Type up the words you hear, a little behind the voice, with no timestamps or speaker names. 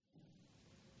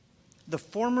The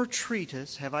former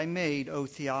treatise have I made, O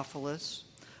Theophilus,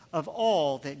 of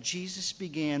all that Jesus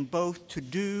began both to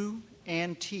do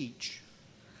and teach,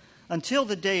 until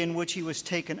the day in which he was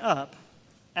taken up.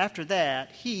 After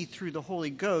that, he, through the Holy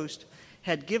Ghost,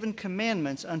 had given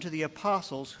commandments unto the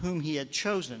apostles whom he had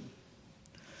chosen,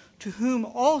 to whom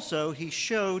also he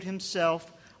showed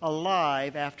himself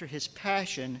alive after his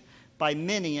passion by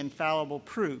many infallible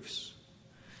proofs,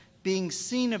 being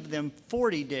seen of them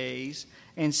 40 days,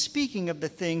 and speaking of the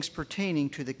things pertaining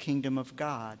to the kingdom of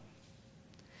God.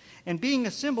 And being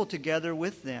assembled together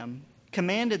with them,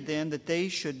 commanded them that they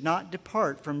should not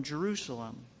depart from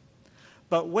Jerusalem,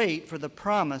 but wait for the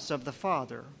promise of the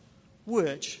Father,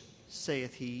 which,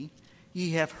 saith he, ye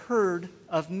have heard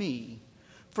of me.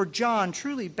 For John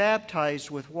truly baptized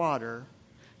with water,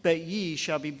 but ye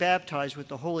shall be baptized with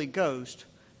the Holy Ghost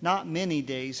not many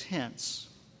days hence.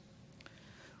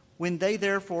 When they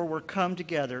therefore were come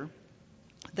together,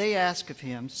 they asked of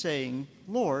him, saying,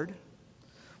 Lord,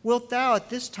 wilt thou at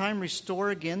this time restore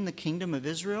again the kingdom of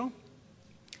Israel?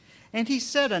 And he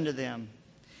said unto them,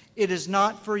 It is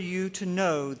not for you to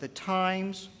know the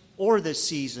times or the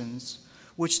seasons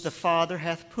which the Father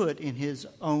hath put in his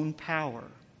own power,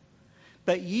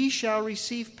 but ye shall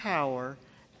receive power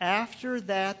after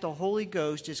that the Holy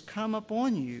Ghost is come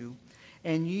upon you,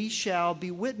 and ye shall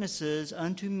be witnesses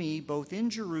unto me both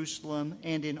in Jerusalem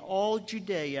and in all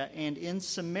Judea and in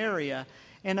Samaria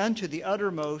and unto the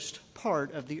uttermost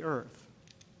part of the earth.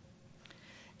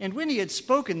 And when he had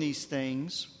spoken these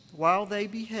things, while they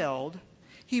beheld,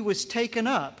 he was taken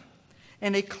up,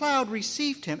 and a cloud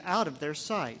received him out of their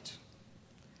sight.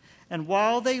 And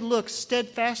while they looked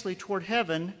steadfastly toward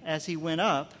heaven as he went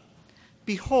up,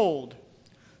 behold,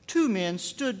 2 men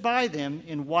stood by them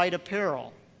in white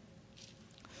apparel,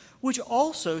 which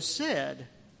also said,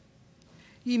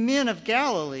 Ye men of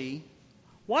Galilee,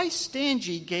 why stand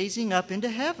ye gazing up into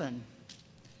heaven?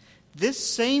 This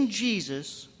same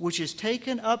Jesus, which is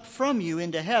taken up from you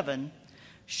into heaven,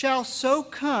 shall so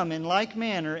come in like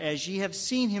manner as ye have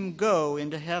seen him go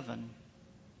into heaven.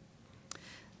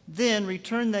 Then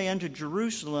returned they unto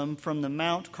Jerusalem from the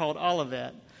mount called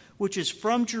Olivet, which is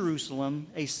from Jerusalem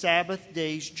a Sabbath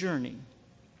day's journey.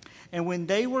 And when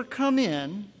they were come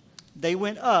in, they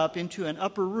went up into an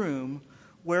upper room,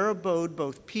 where abode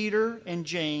both Peter and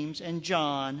James and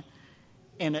John,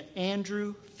 and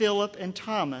Andrew, Philip and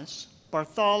Thomas,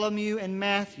 Bartholomew and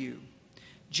Matthew,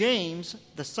 James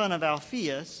the son of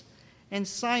Alphaeus, and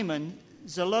Simon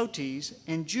Zelotes,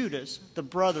 and Judas the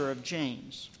brother of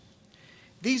James.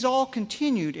 These all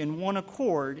continued in one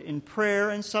accord in prayer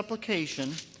and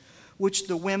supplication, which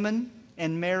the women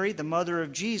and Mary the mother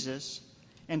of Jesus,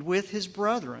 and with his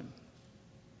brethren.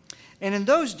 And in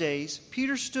those days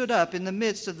Peter stood up in the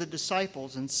midst of the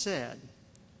disciples and said,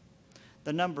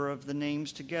 the number of the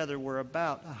names together were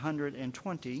about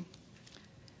 120,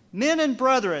 Men and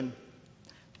brethren,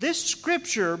 this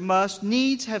scripture must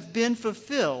needs have been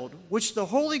fulfilled, which the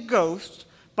Holy Ghost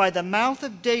by the mouth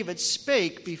of David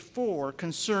spake before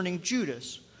concerning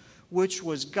Judas, which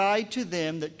was guide to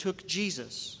them that took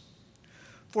Jesus.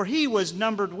 For he was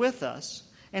numbered with us,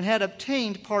 and had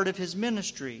obtained part of his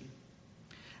ministry.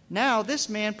 Now this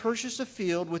man purchased a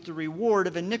field with the reward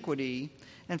of iniquity,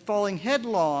 and falling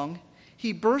headlong,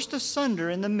 he burst asunder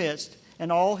in the midst,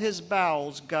 and all his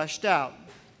bowels gushed out.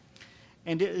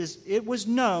 And it was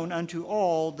known unto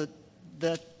all the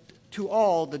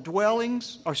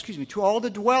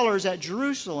dwellers at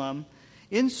Jerusalem,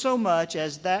 insomuch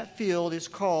as that field is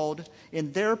called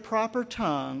in their proper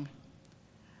tongue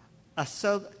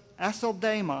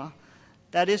Aceldama,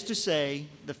 that is to say,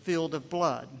 the field of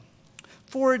blood.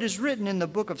 For it is written in the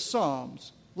book of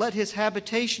Psalms, Let his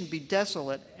habitation be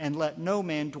desolate, and let no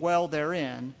man dwell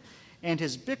therein, and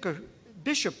his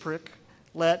bishopric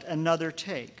let another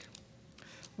take.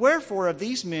 Wherefore of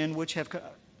these men which have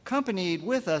accompanied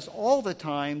with us all the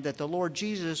time that the Lord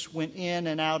Jesus went in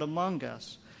and out among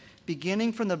us,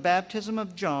 beginning from the baptism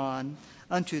of John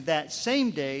unto that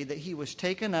same day that he was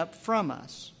taken up from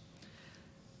us,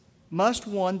 must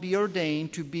one be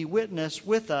ordained to be witness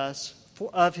with us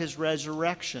of his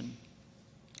resurrection.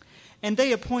 And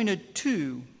they appointed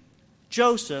 2,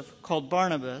 Joseph, called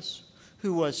Barnabas,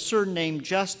 who was surnamed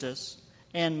Justus,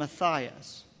 and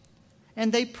Matthias.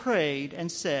 And they prayed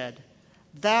and said,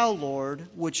 Thou, Lord,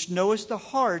 which knowest the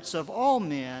hearts of all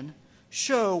men,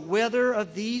 show whether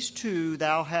of these 2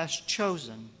 thou hast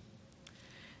chosen,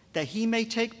 that he may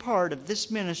take part of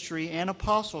this ministry and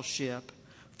apostleship,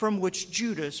 from which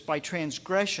Judas by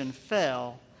transgression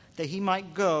fell, that he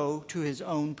might go to his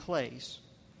own place.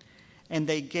 And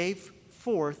they gave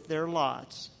forth their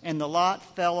lots, and the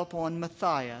lot fell upon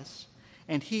Matthias,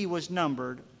 and he was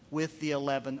numbered with the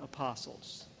 11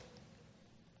 apostles.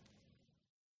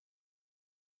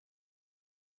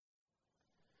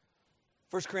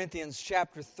 First Corinthians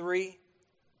chapter 3.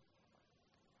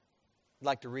 I'd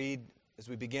like to read as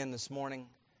we begin this morning,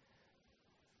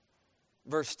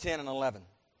 verse 10 and 11.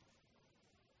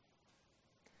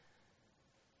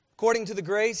 According to the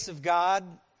grace of God,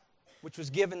 which was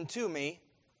given to me,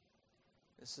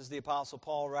 this is the Apostle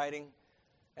Paul writing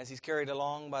as he's carried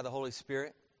along by the Holy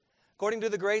Spirit. According to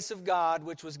the grace of God,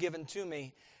 which was given to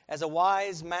me, as a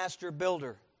wise master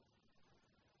builder,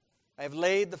 I have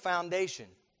laid the foundation,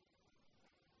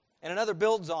 and another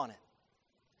builds on it.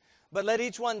 But let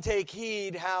each one take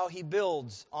heed how he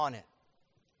builds on it.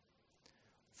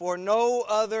 For no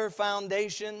other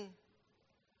foundation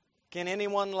can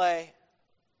anyone lay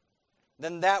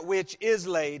than that which is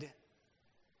laid,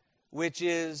 which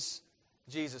is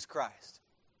Jesus Christ.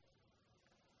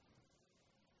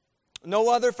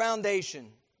 No other foundation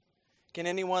can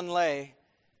anyone lay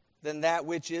than that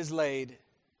which is laid,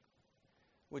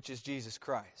 which is Jesus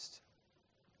Christ.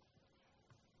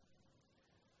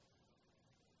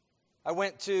 I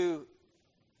went to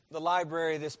the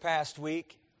library this past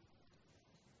week,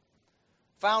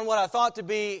 found what I thought to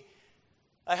be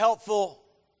a helpful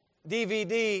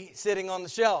DVD sitting on the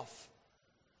shelf.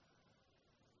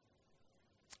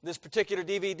 This particular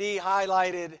DVD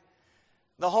highlighted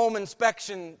the home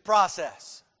inspection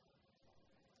process.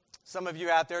 Some of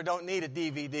you out there don't need a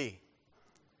DVD.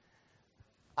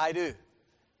 I do.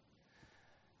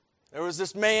 There was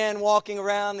this man walking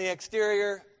around the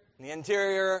exterior and the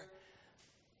interior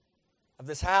of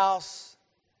this house,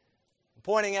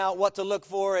 pointing out what to look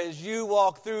for as you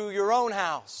walk through your own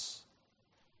house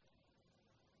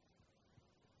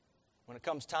when it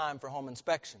comes time for home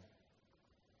inspection.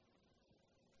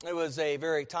 It was a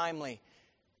very timely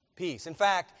piece. In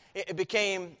fact, it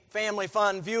became family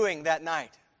fun viewing that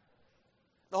night.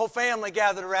 The whole family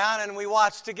gathered around and we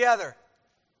watched together.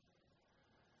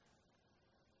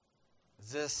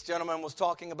 This gentleman was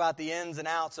talking about the ins and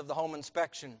outs of the home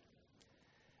inspection.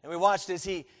 And we watched as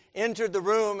he entered the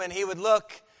room and he would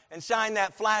look and shine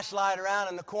that flashlight around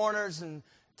in the corners and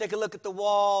take a look at the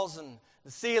walls and the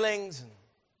ceilings. And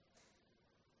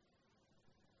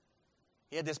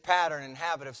he had this pattern and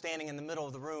habit of standing in the middle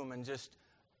of the room and just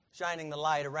shining the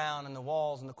light around in the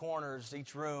walls and the corners,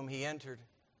 each room he entered.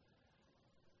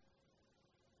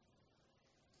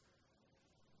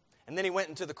 And then he went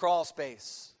into the crawl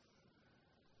space.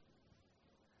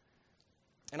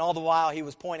 And all the while he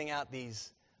was pointing out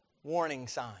these warning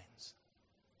signs.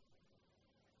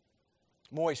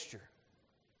 Moisture,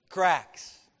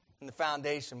 cracks in the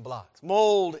foundation blocks,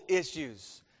 mold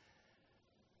issues.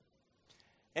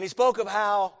 And he spoke of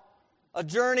how a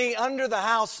journey under the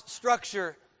house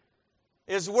structure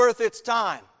is worth its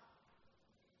time.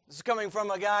 This is coming from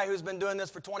a guy who's been doing this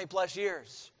for 20 plus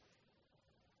years.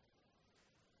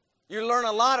 You learn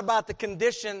a lot about the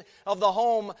condition of the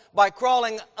home by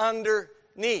crawling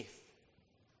underneath.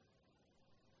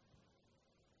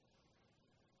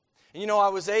 And you know, I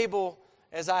was able,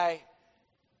 as I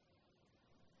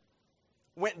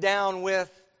went down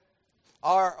with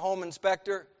our home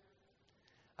inspector,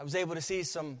 I was able to see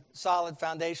some solid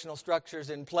foundational structures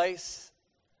in place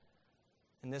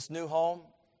in this new home.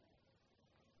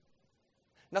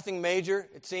 Nothing major,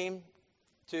 it seemed,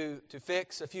 to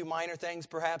fix. A few minor things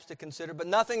perhaps to consider, but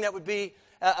nothing that would be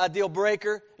a deal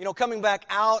breaker. You know, coming back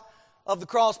out of the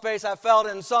crawl space, I felt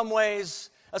in some ways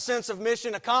a sense of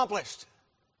mission accomplished.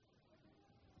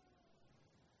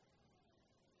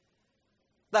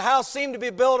 The house seemed to be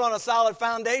built on a solid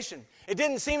foundation. It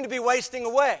didn't seem to be wasting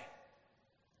away.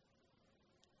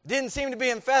 It didn't seem to be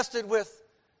infested with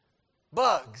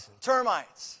bugs and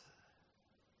termites.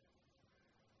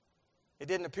 It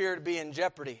didn't appear to be in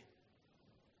jeopardy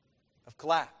of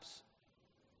collapse.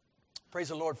 Praise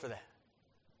the Lord for that.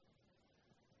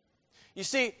 You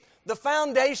see, the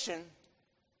foundation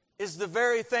is the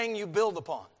very thing you build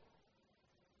upon.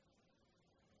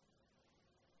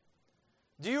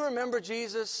 Do you remember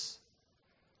Jesus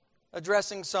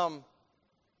addressing some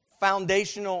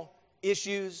foundational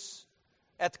issues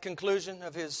at the conclusion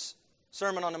of his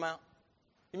Sermon on the Mount?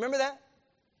 You remember that?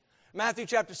 Matthew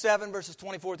chapter 7, verses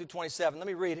 24 through 27. Let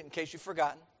me read it in case you've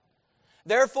forgotten.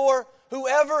 Therefore,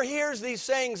 whoever hears these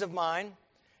sayings of mine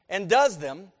and does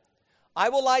them, I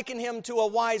will liken him to a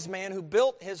wise man who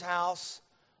built his house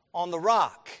on the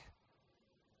rock.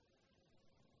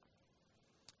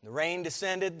 The rain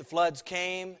descended, the floods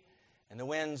came, and the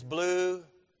winds blew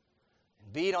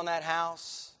and beat on that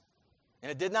house.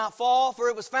 And it did not fall, for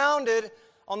it was founded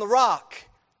on the rock.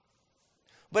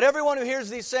 But everyone who hears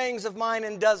these sayings of mine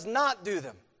and does not do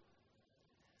them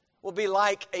will will be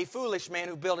like a foolish man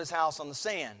who built his house on the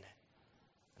sand.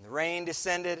 And the rain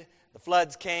descended, the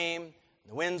floods came,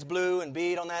 the winds blew and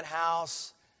beat on that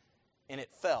house, and it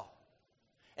fell.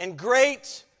 And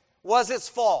great was its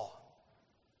fall.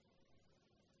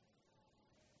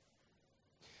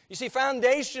 You see,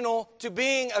 foundational to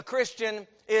being a Christian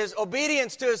is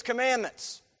obedience to His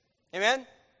commandments. Amen?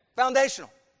 Foundational.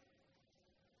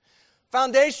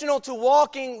 Foundational to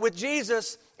walking with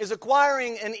Jesus is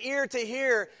acquiring an ear to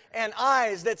hear and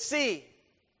eyes that see.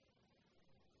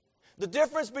 The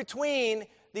difference between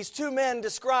these two men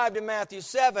described in Matthew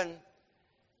 7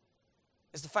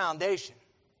 is the foundation.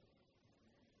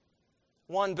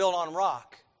 One built on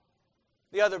rock,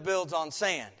 the other builds on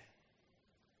sand.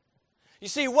 You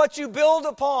see, what you build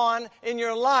upon in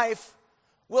your life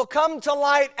will come to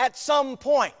light at some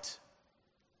point.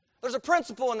 There's a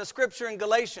principle in the Scripture in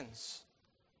Galatians.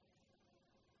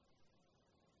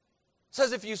 It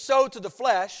says if you sow to the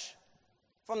flesh,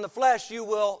 from the flesh you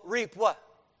will reap what?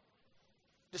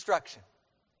 Destruction.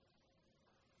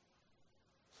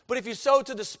 But if you sow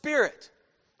to the Spirit,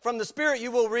 from the Spirit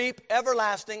you will reap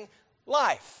everlasting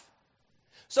life.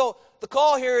 So the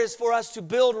call here is for us to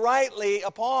build rightly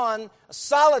upon a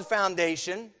solid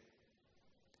foundation.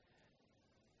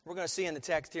 We're going to see in the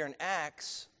text here in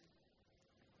Acts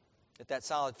that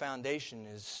solid foundation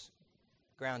is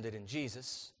grounded in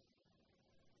Jesus.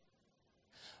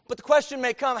 But the question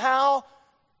may come, how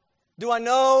do I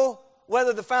know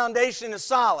whether the foundation is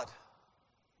solid?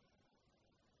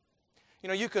 You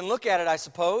know, you can look at it, I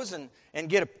suppose, and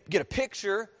get a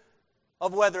picture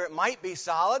of whether it might be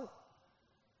solid.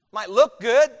 Might look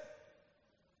good.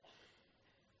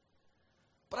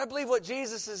 But I believe what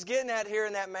Jesus is getting at here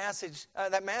in that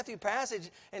Matthew passage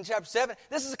in chapter 7,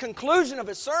 this is a conclusion of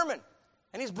His sermon.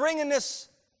 And He's bringing this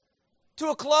to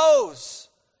a close.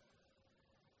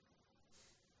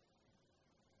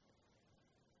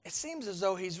 It seems as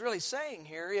though He's really saying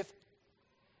here,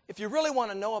 if you really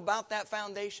want to know about that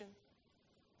foundation,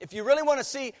 if you really want to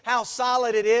see how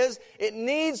solid it is, it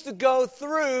needs to go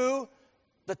through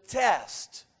the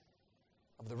test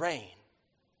of the rain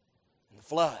and the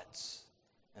floods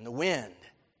and the wind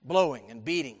blowing and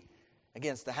beating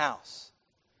against the house.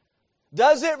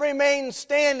 Does it remain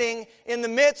standing in the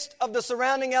midst of the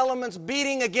surrounding elements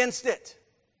beating against it?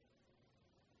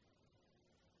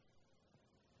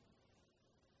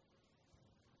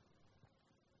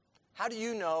 How do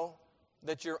you know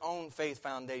that your own faith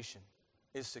foundation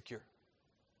is secure?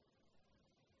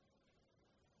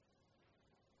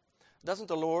 Doesn't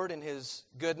the Lord in His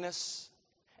goodness,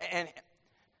 and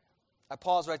I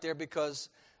pause right there because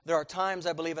there are times,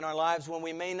 I believe, in our lives when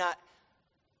we may not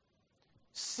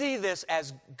see this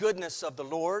as goodness of the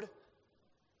Lord,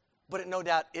 but it no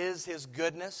doubt is His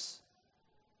goodness.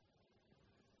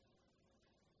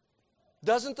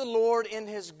 Doesn't the Lord in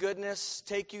His goodness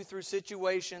take you through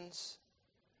situations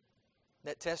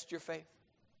that test your faith?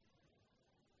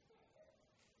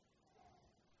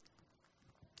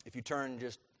 If you turn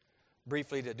just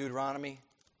briefly to Deuteronomy,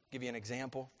 give you an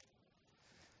example.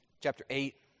 Chapter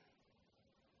 8.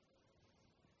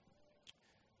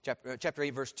 Chapter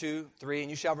 8, verse 2, 3. And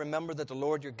you shall remember that the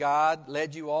Lord your God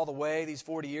led you all the way these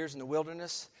 40 years in the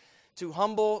wilderness to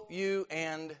humble you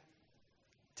and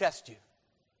test you.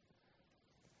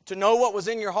 To know what was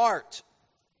in your heart,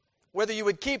 whether you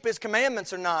would keep His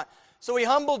commandments or not. So He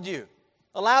humbled you,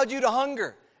 allowed you to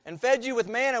hunger, and fed you with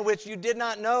manna which you did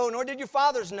not know, nor did your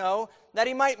fathers know, that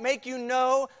He might make you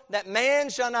know that man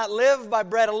shall not live by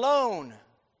bread alone,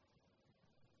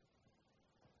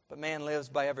 but man lives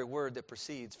by every word that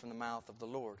proceeds from the mouth of the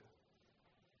Lord.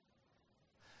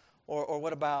 Or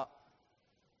what about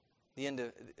the end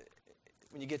of,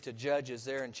 when you get to Judges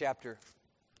there in chapter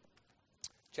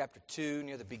 2,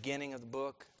 near the beginning of the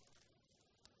book?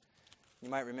 You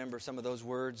might remember some of those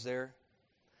words there,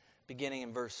 beginning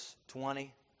in verse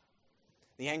 20.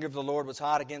 The anger of the Lord was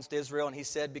hot against Israel, and He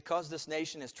said, because this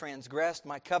nation has transgressed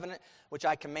my covenant, which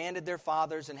I commanded their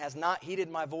fathers, and has not heeded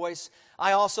my voice,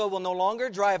 I also will no longer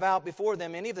drive out before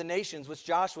them any of the nations which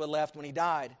Joshua left when he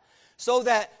died, so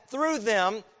that through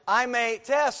them I may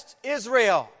test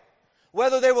Israel,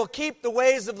 whether they will keep the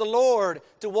ways of the Lord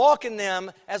to walk in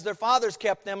them as their fathers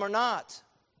kept them or not.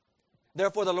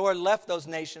 Therefore the Lord left those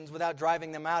nations without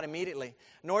driving them out immediately,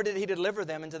 nor did He deliver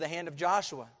them into the hand of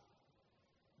Joshua.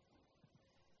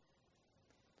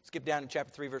 Skip down to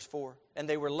chapter 3, verse 4. And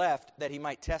they were left that He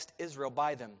might test Israel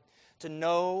by them, to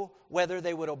know whether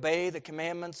they would obey the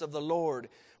commandments of the Lord,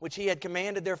 which He had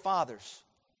commanded their fathers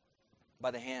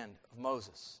by the hand of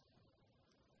Moses.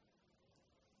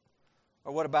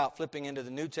 Or what about flipping into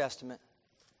the New Testament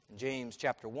in James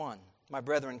chapter 1, My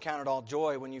brethren, count it all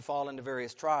joy when you fall into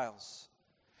various trials,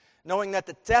 knowing that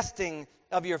the testing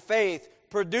of your faith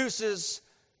produces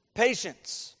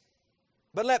patience.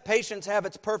 But let patience have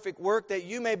its perfect work, that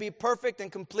you may be perfect and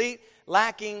complete,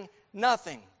 lacking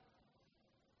nothing.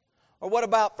 Or what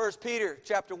about 1 Peter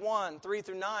chapter 1, 3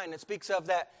 through 9? It speaks of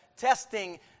that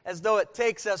testing as though it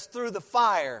takes us through the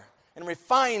fire and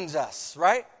refines us,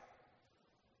 right?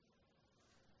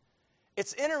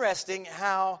 It's interesting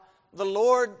how the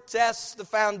Lord tests the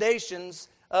foundations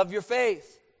of your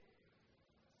faith.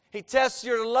 He tests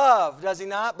your love, does He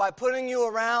not, by putting you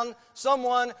around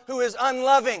someone who is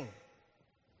unloving.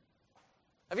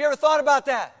 Have you ever thought about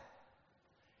that?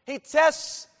 He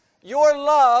tests your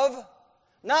love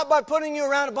not by putting you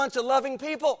around a bunch of loving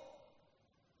people,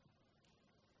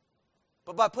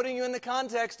 but by putting you in the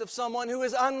context of someone who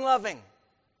is unloving.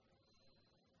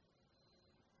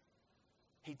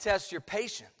 He tests your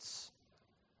patience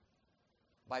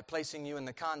by placing you in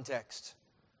the context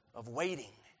of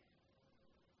waiting.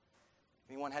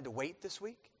 Anyone had to wait this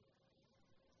week?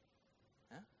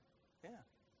 Huh? Yeah.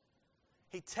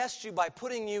 He tests you by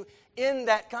putting you in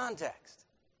that context.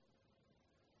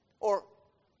 Or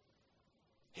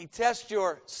He tests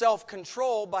your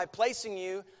self-control by placing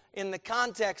you in the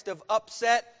context of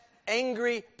upset,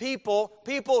 angry people,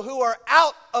 people who are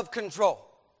out of control.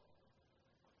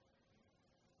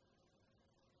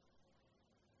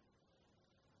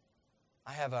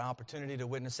 I have an opportunity to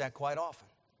witness that quite often.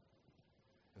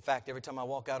 In fact, every time I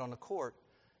walk out on the court,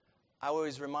 I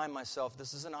always remind myself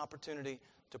this is an opportunity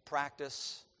to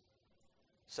practice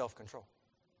self-control.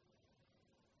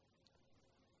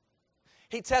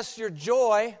 He tests your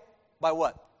joy by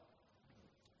what?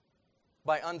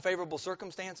 By unfavorable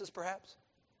circumstances, perhaps?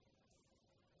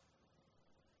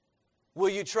 Will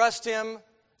you trust Him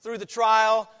through the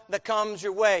trial that comes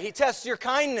your way? He tests your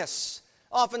kindness,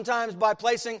 oftentimes by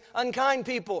placing unkind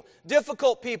people,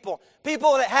 difficult people,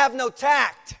 people that have no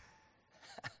tact.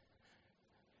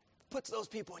 Puts those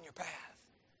people in your path.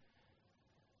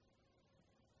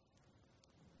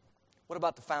 What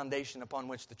about the foundation upon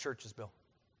which the church is built?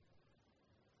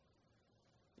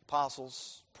 The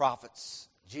apostles, prophets,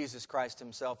 Jesus Christ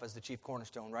Himself as the chief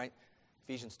cornerstone, right?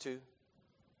 Ephesians 2.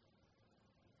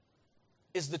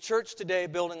 Is the church today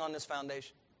building on this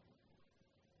foundation?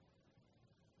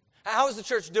 How is the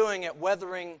church doing at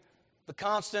weathering the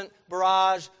constant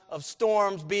barrage of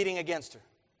storms beating against her?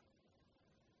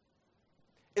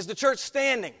 Is the church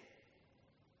standing?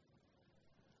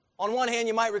 On one hand,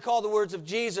 you might recall the words of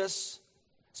Jesus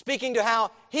speaking to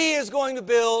how He is going to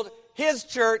build His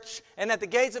church and that the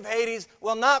gates of Hades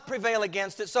will not prevail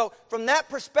against it. So from that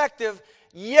perspective,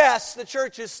 yes, the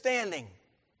church is standing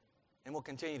and will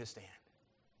continue to stand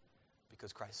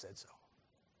because Christ said so.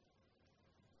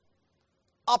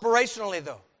 Operationally,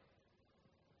 though,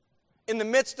 in the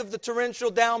midst of the torrential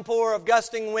downpour of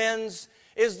gusting winds,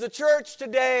 is the church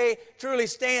today truly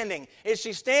standing? Is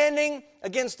she standing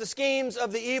against the schemes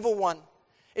of the evil one?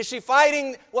 Is she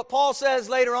fighting what Paul says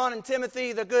later on in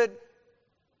Timothy, the good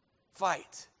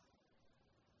fight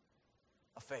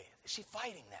of faith? Is she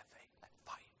fighting that faith, that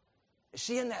fight? Is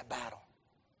she in that battle?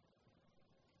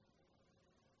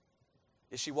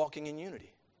 Is she walking in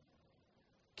unity,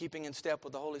 keeping in step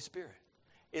with the Holy Spirit?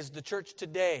 Is the church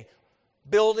today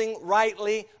building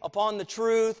rightly upon the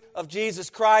truth of Jesus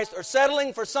Christ or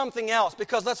settling for something else?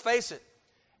 Because let's face it,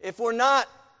 if we're not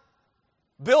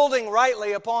building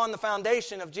rightly upon the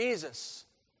foundation of Jesus,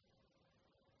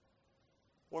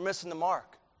 we're missing the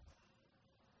mark.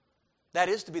 That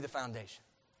is to be the foundation.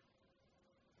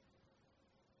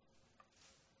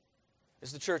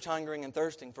 Is the church hungering and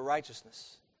thirsting for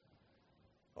righteousness?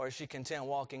 Or is she content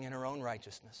walking in her own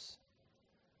righteousness,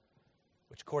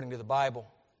 which according to the Bible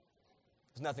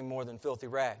is nothing more than filthy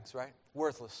rags, right?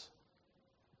 Worthless.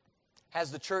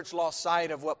 Has the church lost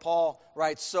sight of what Paul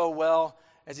writes so well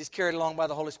as he's carried along by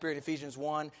the Holy Spirit in Ephesians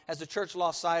 1? Has the church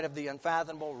lost sight of the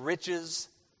unfathomable riches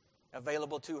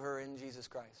available to her in Jesus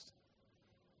Christ?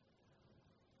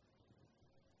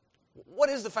 What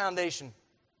is the foundation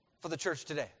for the church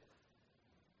today?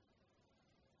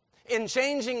 In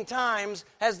changing times,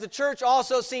 has the church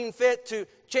also seen fit to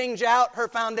change out her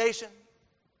foundation?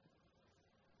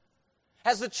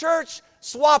 Has the church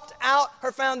swapped out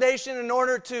her foundation in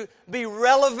order to be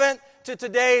relevant to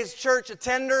today's church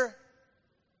attender?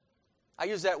 I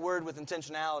use that word with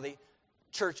intentionality,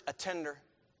 church attender.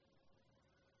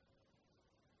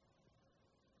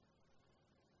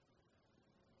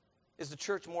 Is the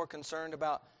church more concerned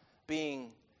about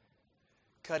being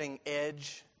cutting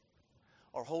edge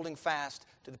or holding fast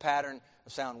to the pattern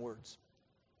of sound words?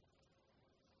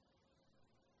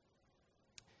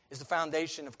 Is the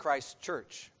foundation of Christ's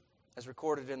church as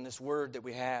recorded in this word that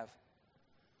we have.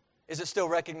 Is it still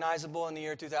recognizable in the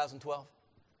year 2012?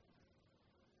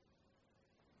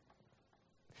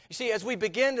 You see, as we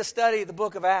begin to study the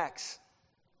book of Acts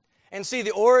and see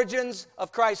the origins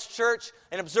of Christ's church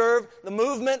and observe the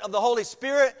movement of the Holy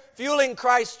Spirit fueling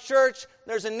Christ's church,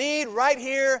 there's a need right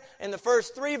here in the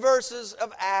first 3 verses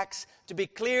of Acts to be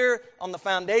clear on the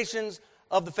foundations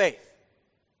of the faith.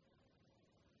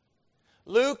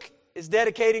 Luke is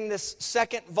dedicating this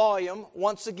second volume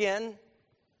once again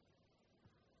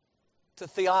to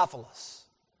Theophilus.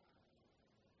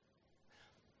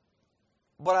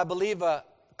 But I believe a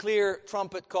clear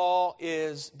trumpet call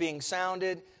is being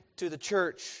sounded to the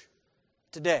church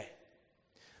today.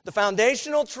 The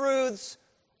foundational truths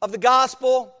of the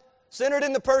gospel, centered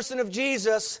in the person of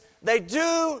Jesus, they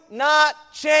do not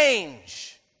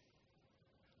change.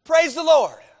 Praise the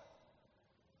Lord.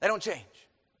 They don't change.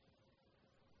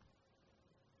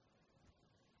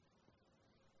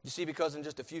 You see, because in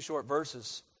just a few short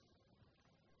verses,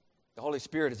 the Holy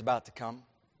Spirit is about to come.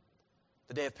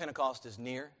 The day of Pentecost is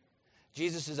near.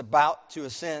 Jesus is about to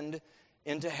ascend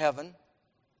into heaven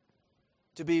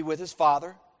to be with His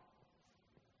Father.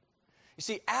 You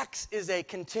see, Acts is a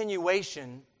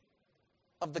continuation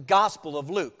of the Gospel of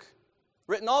Luke,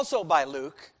 written also by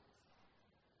Luke,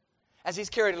 as he's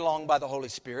carried along by the Holy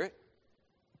Spirit.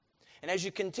 And as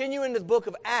you continue into the book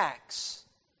of Acts,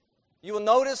 you will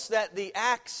notice that the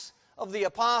Acts of the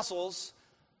Apostles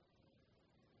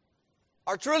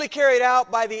are truly carried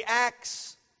out by the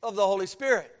acts of the Holy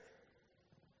Spirit.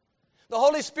 The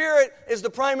Holy Spirit is the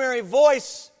primary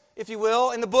voice, if you will,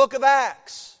 in the book of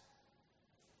Acts.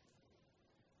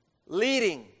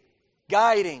 Leading,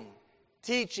 guiding,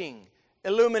 teaching,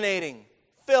 illuminating,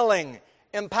 filling,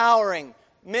 empowering,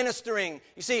 ministering.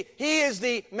 You see, He is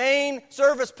the main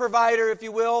service provider, if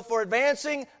you will, for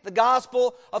advancing the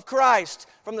gospel of Christ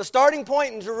from the starting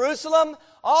point in Jerusalem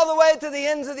all the way to the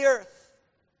ends of the earth.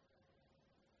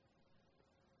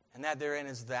 And that therein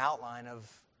is the outline of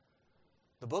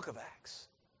the book of Acts,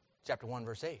 chapter 1,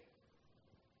 verse 8.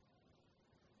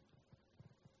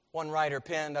 One writer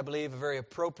penned, I believe, a very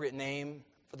appropriate name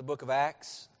for the book of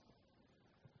Acts.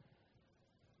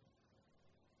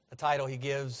 The title he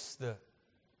gives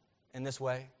in this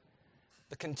way: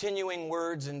 the continuing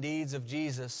words and deeds of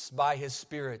Jesus by His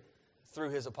Spirit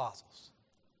through His apostles.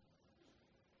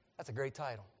 That's a great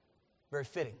title. Very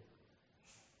fitting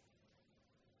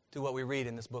to what we read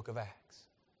in this book of Acts.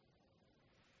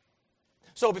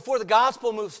 So before the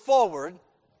gospel moves forward,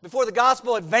 before the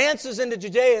gospel advances into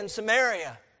Judea and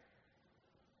Samaria,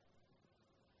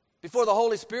 before the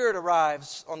Holy Spirit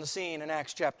arrives on the scene in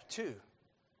Acts chapter 2,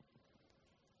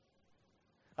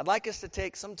 I'd like us to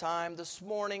take some time this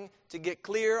morning to get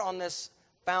clear on this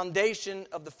foundation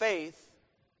of the faith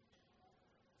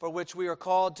for which we are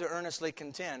called to earnestly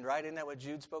contend, right? Isn't that what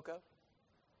Jude spoke of?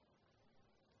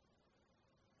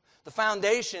 The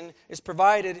foundation is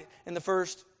provided in the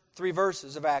first 3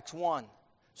 verses of Acts 1.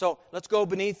 So let's go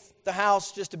beneath the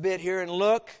house just a bit here and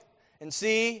look and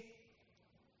see.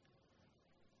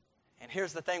 And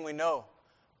here's the thing we know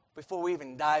before we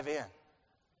even dive in.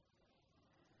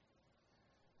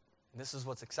 This is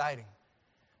what's exciting.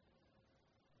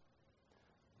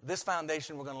 This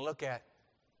foundation we're going to look at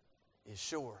is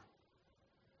sure.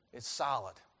 It's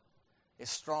solid. It's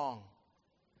strong.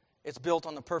 It's built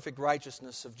on the perfect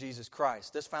righteousness of Jesus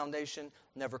Christ. This foundation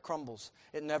never crumbles.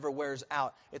 It never wears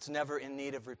out. It's never in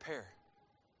need of repair.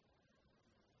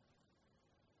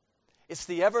 It's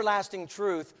the everlasting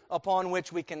truth upon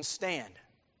which we can stand.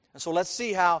 And so let's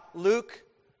see how Luke,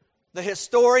 the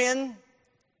historian,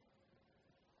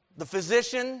 the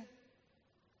physician,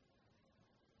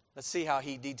 let's see how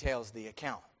he details the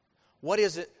account. What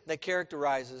is it that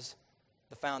characterizes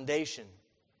the foundation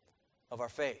of our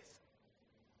faith?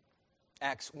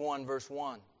 Acts 1, verse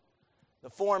 1. The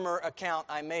former account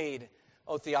I made,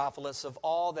 O Theophilus, of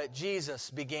all that Jesus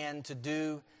began to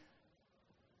do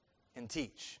and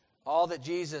teach. All that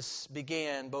Jesus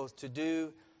began both to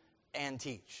do and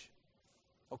teach.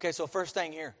 Okay, so first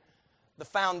thing here. The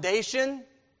foundation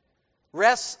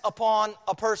rests upon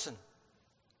a person.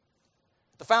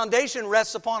 The foundation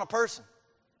rests upon a person.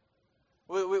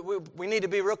 We need to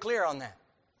be real clear on that.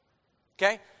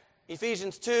 Okay?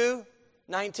 Ephesians 2,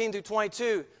 19 through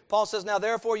 22. Paul says, now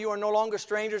therefore you are no longer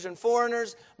strangers and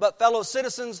foreigners, but fellow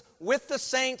citizens with the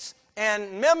saints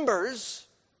and members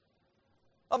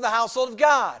of the household of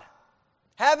God,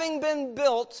 having been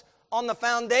built on the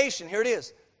foundation, here it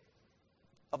is,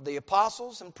 of the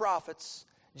apostles and prophets,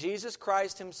 Jesus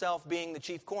Christ Himself being the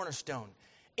chief cornerstone,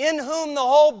 in whom the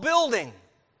whole building,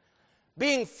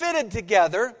 being fitted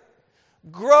together,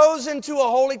 grows into a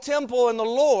holy temple in the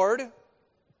Lord,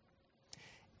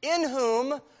 in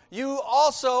whom you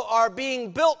also are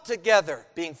being built together,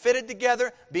 being fitted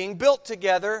together, being built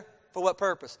together. For what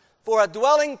purpose? For a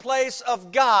dwelling place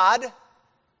of God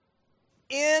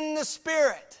in the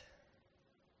Spirit.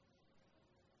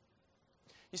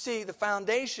 You see, the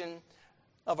foundation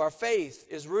of our faith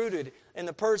is rooted in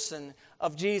the person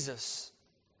of Jesus.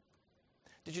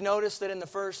 Did you notice that in the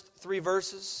first 3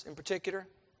 verses in particular,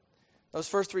 those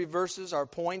first 3 verses are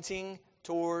pointing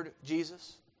toward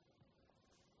Jesus?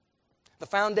 The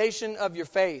foundation of your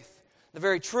faith, the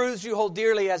very truths you hold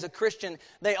dearly as a Christian,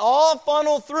 they all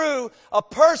funnel through a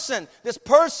person, this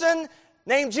person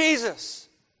named Jesus.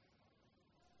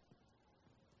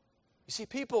 You see,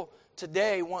 people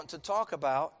today want to talk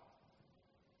about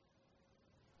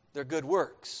their good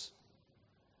works.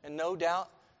 And no doubt,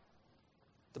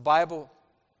 the Bible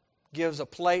gives a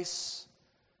place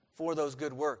for those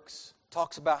good works.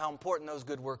 Talks about how important those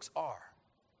good works are.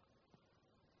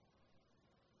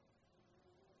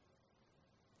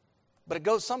 But it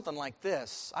goes something like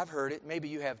this. I've heard it. Maybe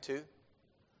you have too.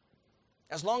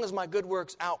 As long as my good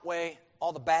works outweigh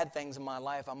all the bad things in my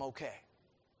life, I'm okay.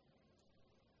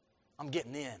 I'm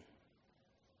getting in.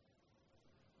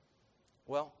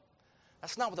 Well,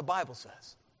 that's not what the Bible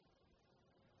says.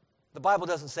 The Bible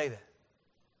doesn't say that.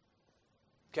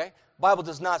 Okay? The Bible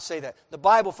does not say that. The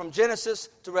Bible, from Genesis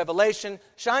to Revelation,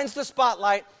 shines the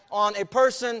spotlight on a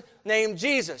person named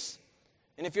Jesus.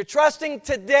 And if you're trusting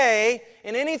today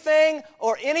in anything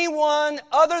or anyone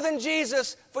other than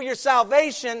Jesus for your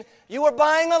salvation, you are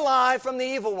buying a lie from the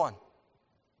evil one.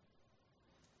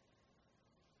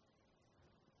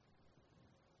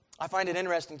 I find it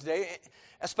interesting today,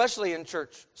 especially in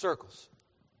church circles.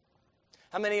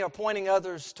 How many are pointing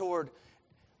others toward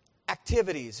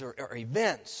activities or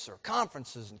events or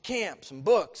conferences and camps and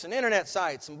books and internet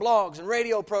sites and blogs and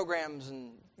radio programs,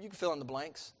 and you can fill in the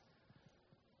blanks.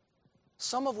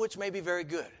 Some of which may be very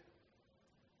good.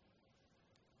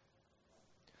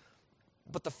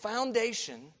 But the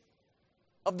foundation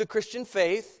of the Christian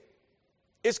faith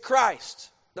is Christ.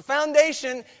 The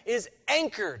foundation is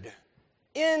anchored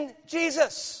in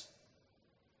Jesus.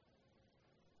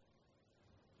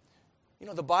 You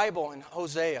know, the Bible in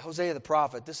Hosea the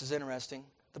prophet, this is interesting.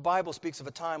 The Bible speaks of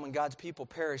a time when God's people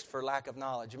perished for lack of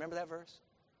knowledge. You remember that verse?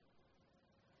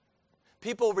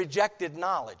 People rejected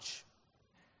knowledge.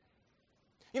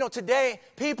 You know, today,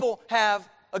 people have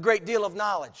a great deal of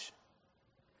knowledge.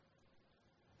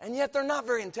 And yet they're not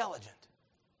very intelligent.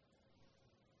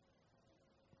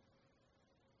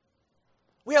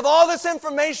 We have all this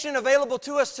information available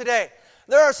to us today.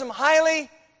 There are some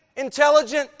highly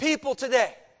intelligent people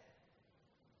today.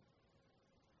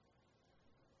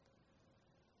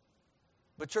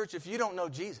 But church, if you don't know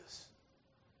Jesus,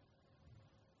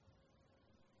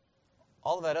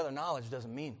 all of that other knowledge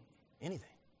doesn't mean anything.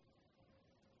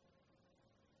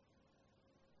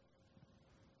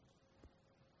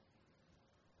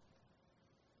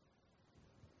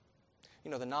 You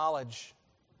know, the knowledge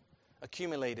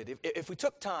accumulated. If we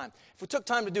took time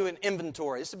to do an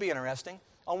inventory, this would be interesting,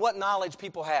 on what knowledge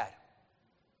people had.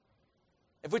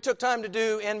 If we took time to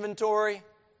do inventory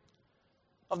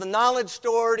of the knowledge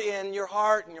stored in your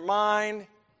heart and your mind,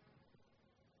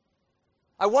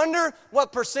 I wonder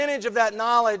what percentage of that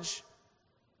knowledge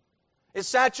is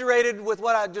saturated with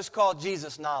what I just call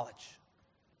Jesus knowledge.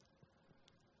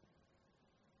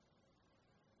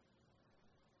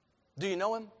 Do you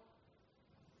know Him?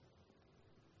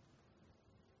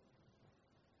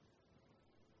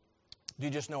 Do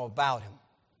you just know about Him?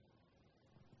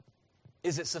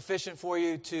 Is it sufficient for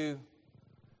you to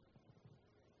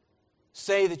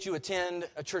say that you attend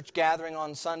a church gathering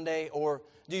on Sunday? Or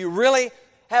do you really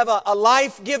have a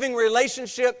life-giving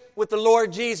relationship with the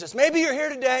Lord Jesus? Maybe you're here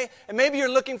today and maybe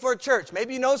you're looking for a church.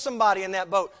 Maybe you know somebody in that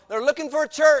boat. They're looking for a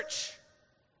church.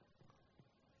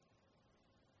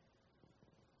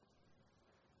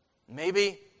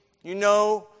 Maybe you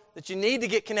know that you need to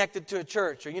get connected to a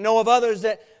church, or you know of others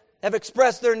that have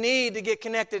expressed their need to get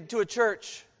connected to a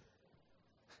church.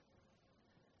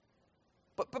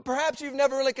 But perhaps you've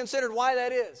never really considered why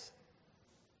that is.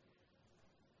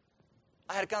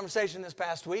 I had a conversation this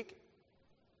past week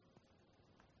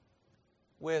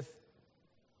with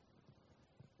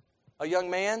a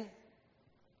young man.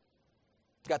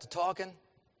 Got to talking.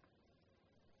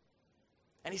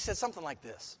 And he said something like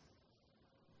this.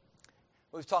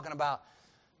 We was talking about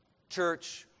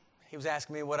church. He was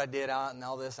asking me what I did out and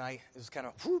all this, and it was kind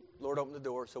of, whoop, Lord opened the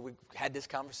door, so we had this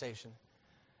conversation.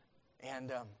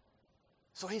 And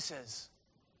so he says,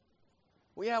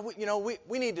 well, yeah,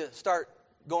 we need to start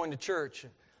going to church.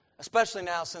 Especially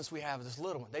now since we have this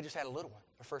little one. They just had a little one,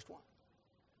 their first one.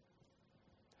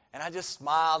 And I just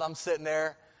smiled. I'm sitting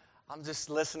there. I'm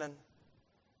just listening.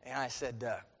 And I said,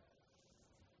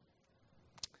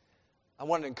 I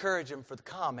wanted to encourage him for the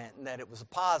comment and that it was a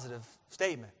positive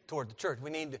statement toward the church.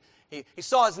 He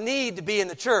saw his need to be in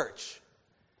the church.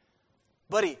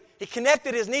 But he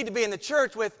connected his need to be in the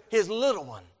church with his little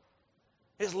one.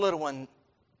 His little one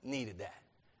needed that.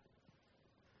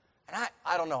 And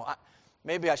I don't know.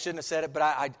 Maybe I shouldn't have said it, but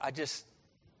I guess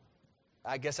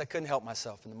I couldn't help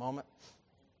myself in the moment.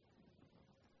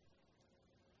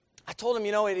 I told him,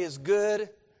 it is good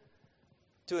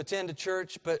to attend a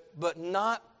church, but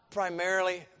not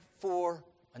primarily for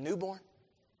a newborn.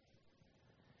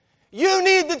 You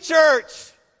need the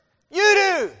church. You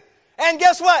do. And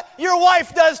guess what? Your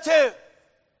wife does too.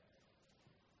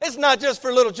 It's not just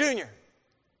for little Junior.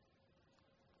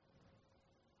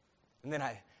 And then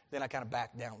I kind of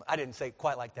backed down. I didn't say it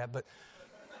quite like that, but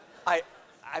I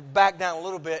backed down a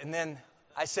little bit, and then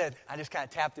I just kind of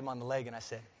tapped him on the leg, and I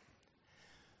said,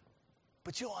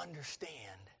 but you'll understand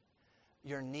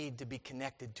your need to be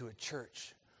connected to a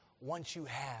church once you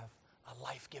have a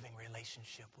life-giving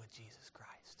relationship with Jesus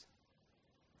Christ.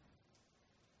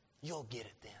 You'll get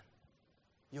it then.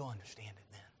 You'll understand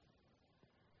it then.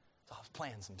 So I was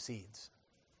planting some seeds.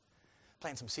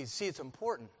 See, it's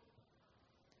important.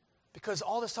 Because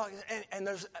all this talk, and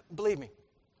there's, believe me,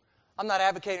 I'm not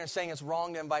advocating or saying it's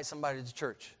wrong to invite somebody to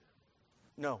church.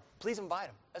 No, please invite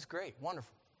them. That's great,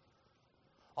 wonderful.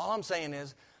 All I'm saying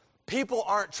is, people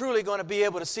aren't truly going to be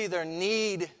able to see their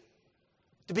need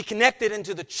to be connected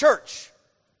into the church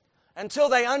until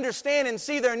they understand and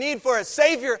see their need for a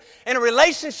Savior and a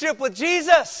relationship with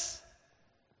Jesus.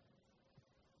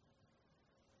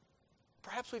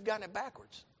 Perhaps we've gotten it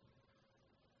backwards.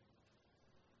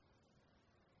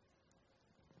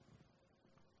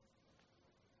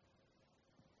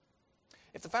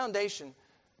 If the foundation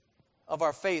of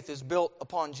our faith is built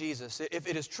upon Jesus, if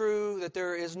it is true that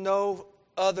there is no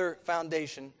other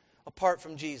foundation apart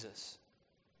from Jesus,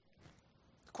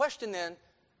 the question then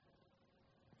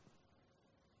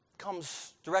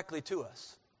comes directly to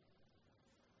us.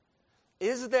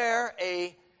 Is there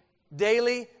a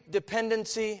daily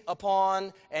dependency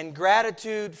upon and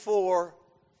gratitude for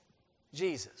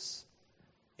Jesus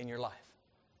in your life?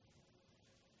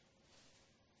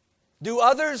 Do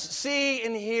others see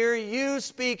and hear you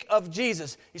speak of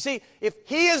Jesus? You see, if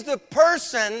He is the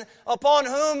person upon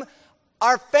whom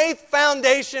our faith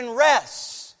foundation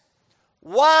rests,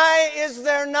 why is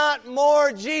there not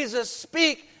more Jesus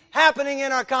speak happening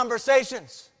in our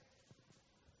conversations?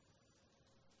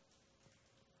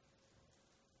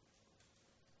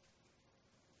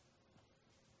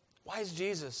 Why is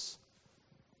Jesus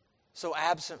so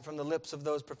absent from the lips of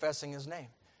those professing His name?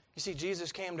 You see,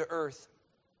 Jesus came to earth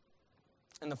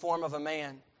in the form of a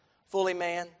man,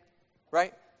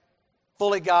 right?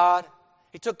 Fully God.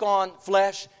 He took on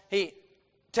flesh. He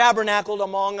tabernacled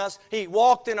among us. He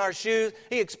walked in our shoes.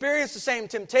 He experienced the same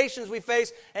temptations we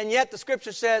face, and yet the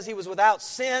Scripture says He was without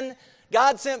sin.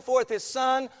 God sent forth His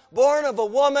Son, born of a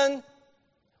woman,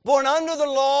 born under the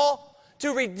law,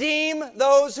 to redeem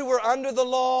those who were under the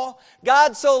law.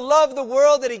 God so loved the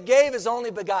world that He gave His only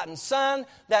begotten Son,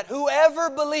 that whoever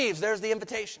believes, there's the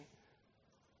invitation,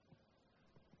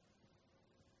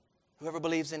 whoever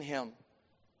believes in Him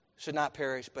should not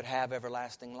perish but have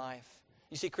everlasting life.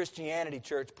 You see, Christianity,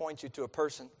 church, points you to a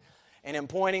person. And in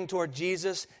pointing toward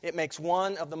Jesus, it makes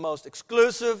one of the most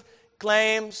exclusive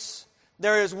claims.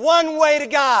 There is one way to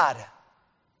God.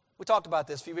 We talked about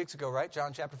this a few weeks ago, right?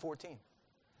 John chapter 14.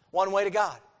 One way to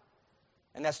God.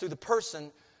 And that's through the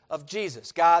person of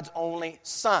Jesus, God's only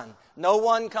Son. No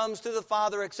one comes to the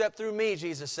Father except through me,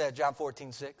 Jesus said, John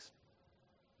 14:6.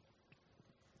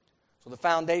 So the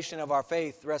foundation of our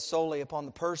faith rests solely upon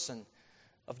the person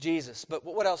of Jesus. But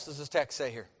what else does this text say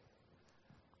here?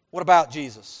 What about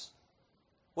Jesus?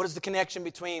 What is the connection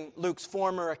between Luke's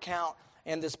former account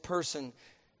and this person,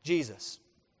 Jesus?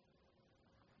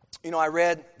 You know, I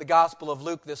read the Gospel of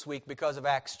Luke this week because of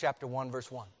Acts chapter 1,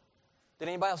 verse 1. Did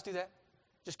anybody else do that?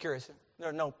 Just curious. There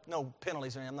are no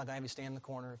penalties or anything. I'm not going to have you stand in the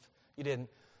corner if you didn't.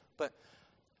 But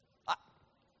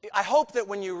I hope that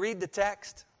when you read the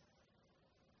text,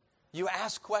 you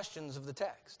ask questions of the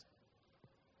text.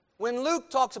 When Luke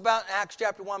talks about in Acts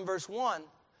chapter 1, verse 1,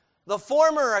 the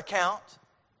former account,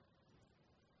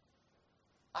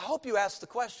 I hope you ask the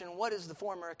question, what is the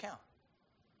former account?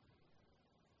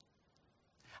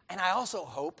 And I also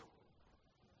hope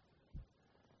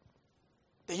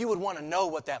that you would want to know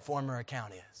what that former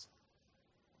account is.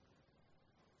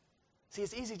 See,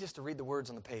 it's easy just to read the words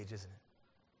on the page, isn't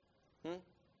it?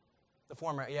 The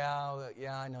former,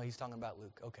 yeah, I know he's talking about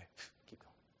Luke. Okay, keep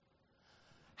going.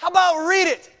 How about read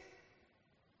it?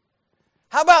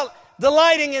 How about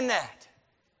delighting in that?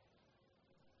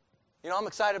 You know, I'm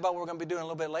excited about what we're going to be doing a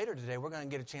little bit later today. We're going to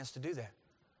get a chance to do that,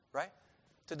 right?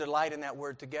 To delight in that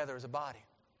word together as a body.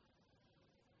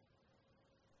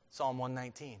 Psalm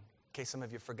 119, in case some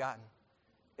of you have forgotten.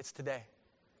 It's today.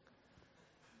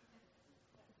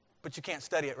 But you can't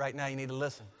study it right now. You need to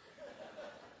listen.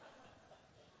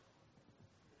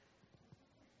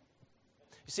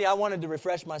 You see, I wanted to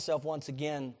refresh myself once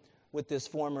again with this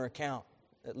former account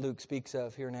that Luke speaks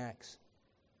of here in Acts.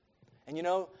 And you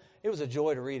know, it was a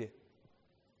joy to read it.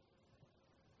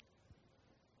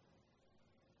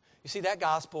 You see, that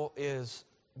gospel is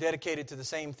dedicated to the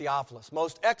same Theophilus,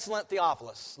 most excellent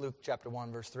Theophilus, Luke chapter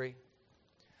 1, verse 3.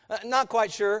 Not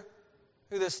quite sure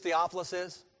who this Theophilus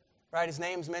is, right? His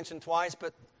name's mentioned twice,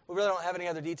 but we really don't have any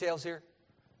other details here,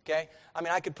 okay? I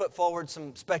mean, I could put forward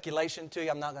some speculation to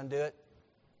you. I'm not going to do it,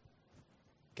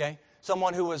 okay?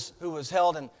 Someone who was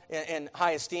held in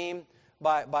high esteem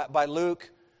by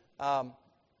Luke.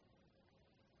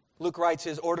 Luke writes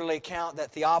his orderly account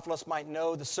that Theophilus might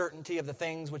know the certainty of the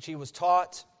things which he was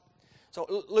taught.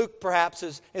 So Luke perhaps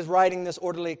is writing this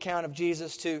orderly account of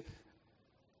Jesus to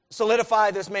solidify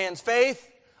this man's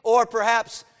faith, or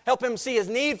perhaps help him see his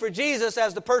need for Jesus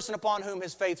as the person upon whom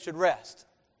his faith should rest.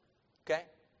 Okay?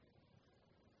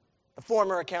 The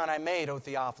former account I made, O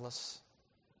Theophilus,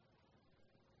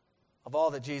 of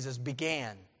all that Jesus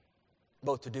began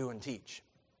both to do and teach.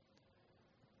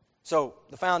 So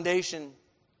the foundation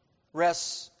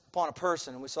rests upon a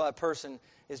person, and we saw that person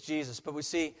is Jesus. But we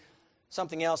see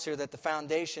something else here, that the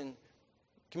foundation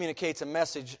communicates a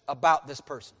message about this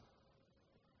person.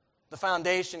 The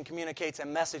foundation communicates a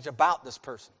message about this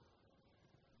person.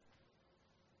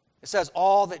 It says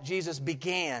all that Jesus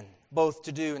began both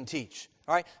to do and teach.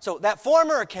 All right? So that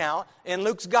former account in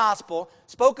Luke's gospel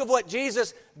spoke of what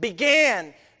Jesus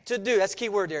began to do. That's the key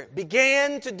word here.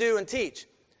 Began to do and teach.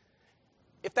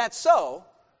 If that's so,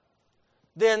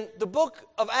 then the book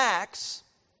of Acts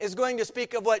is going to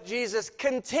speak of what Jesus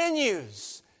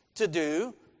continues to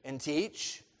do and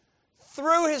teach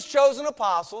through his chosen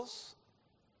apostles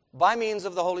by means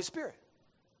of the Holy Spirit.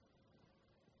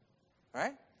 All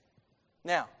right?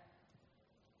 Now,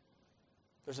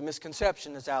 there's a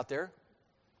misconception that's out there.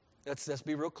 Let's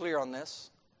be real clear on this.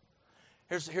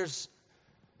 Here's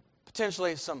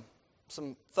potentially some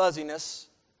fuzziness.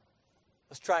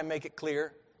 Let's try and make it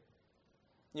clear.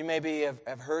 You maybe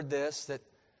have heard this, that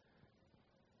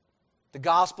the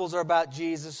Gospels are about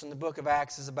Jesus and the book of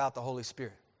Acts is about the Holy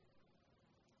Spirit.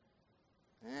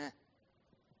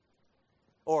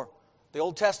 Or the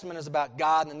Old Testament is about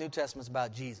God and the New Testament is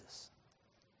about Jesus.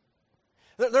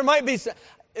 There might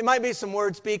be some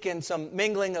word speaking, some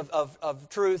mingling of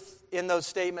truth in those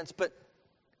statements, but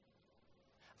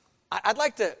I'd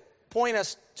like to point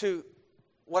us to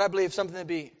what I believe something to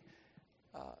be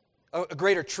a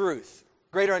greater truth,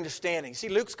 greater understanding. See,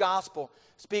 Luke's gospel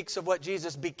speaks of what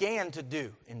Jesus began to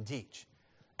do and teach.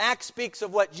 Acts speaks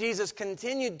of what Jesus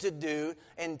continued to do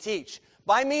and teach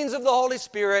by means of the Holy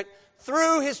Spirit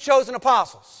through his chosen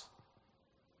apostles.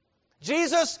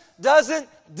 Jesus doesn't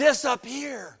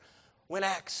disappear when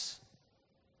Acts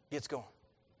gets going.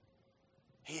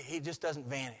 He just doesn't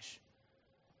vanish.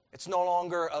 It's no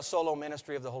longer a solo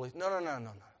ministry of the Holy Spirit.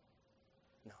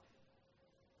 No.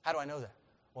 How do I know that?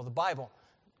 Well, the Bible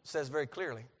says very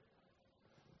clearly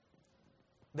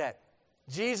that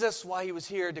Jesus, while he was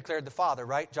here, declared the Father,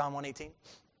 right? John 1:18.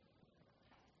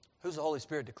 Who's the Holy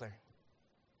Spirit declaring?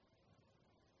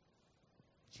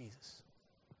 Jesus.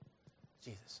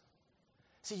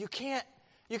 See, you can't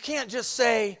just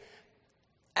say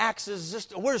Acts is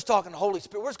just, we're just talking the Holy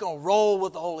Spirit. We're just going to roll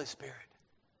with the Holy Spirit.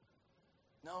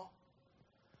 No.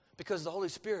 Because the Holy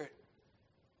Spirit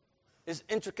is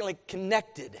intricately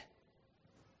connected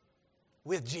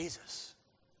with Jesus,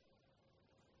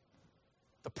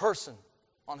 the person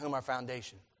on whom our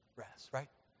foundation rests, right?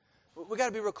 We've got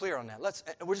to be real clear on that.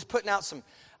 We're just putting out some,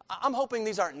 I'm hoping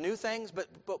these aren't new things, but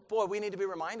boy, we need to be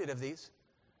reminded of these.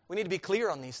 We need to be clear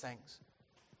on these things.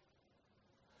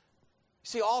 You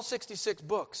see, all 66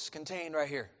 books contained right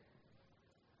here,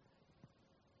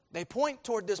 they point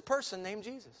toward this person named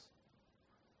Jesus.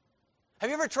 Have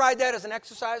you ever tried that as an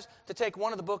exercise, to take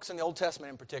one of the books in the Old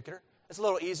Testament in particular? It's a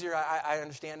little easier, I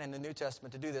understand, in the New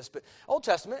Testament to do this, but Old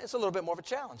Testament, it's a little bit more of a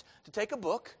challenge. To take a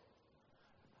book,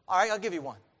 all right, I'll give you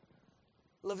one.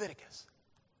 Leviticus.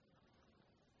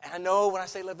 And I know when I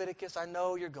say Leviticus, I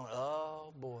know you're going,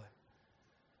 oh boy,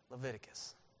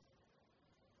 Leviticus.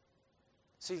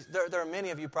 See, there are many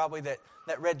of you probably that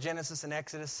read Genesis and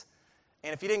Exodus,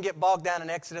 And if you didn't get bogged down in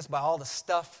Exodus by all the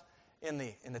stuff in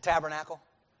the tabernacle,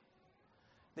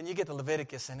 then you get to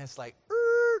Leviticus and it's like,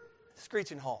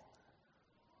 screeching halt.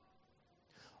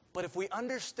 But if we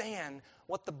understand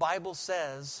what the Bible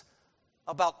says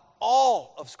about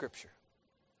all of Scripture,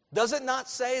 does it not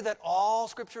say that all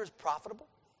Scripture is profitable?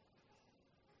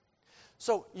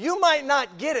 So you might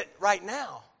not get it right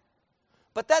now,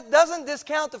 but that doesn't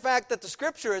discount the fact that the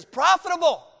Scripture is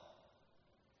profitable.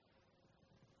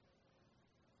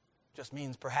 Just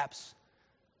means perhaps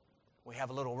we have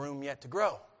a little room yet to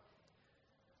grow.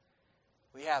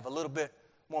 We have a little bit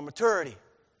more maturity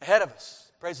ahead of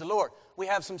us. Praise the Lord. We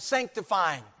have some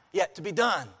sanctifying yet to be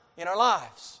done in our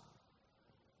lives.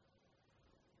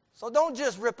 So don't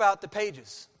just rip out the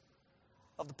pages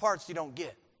of the parts you don't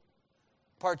get,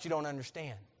 parts you don't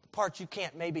understand, the parts you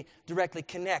can't maybe directly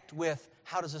connect with.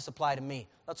 How does this apply to me?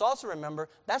 Let's also remember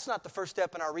that's not the first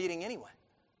step in our reading anyway.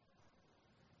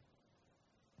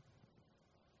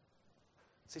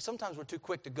 See, sometimes we're too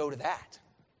quick to go to that.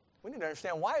 We need to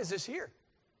understand, why is this here?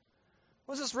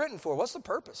 What is this written for? What's the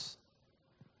purpose?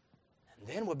 And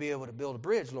then we'll be able to build a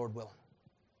bridge, Lord willing.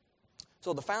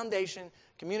 So the foundation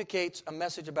communicates a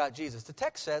message about Jesus. The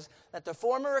text says that the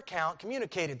former account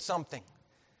communicated something.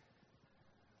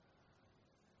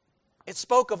 It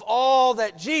spoke of all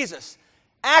that Jesus,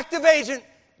 active agent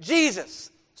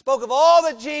Jesus, spoke of all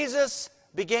that Jesus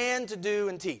began to do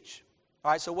and teach.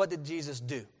 All right, so what did Jesus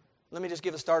do? Let me just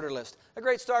give a starter list. A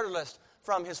great starter list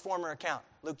from his former account.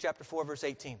 Luke chapter 4, verse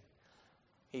 18.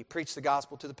 He preached the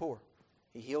gospel to the poor.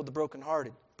 He healed the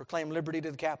brokenhearted, proclaimed liberty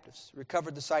to the captives,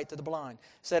 recovered the sight to the blind,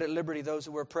 set at liberty those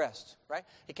who were oppressed. Right?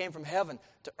 He came from heaven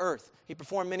to earth. He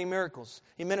performed many miracles.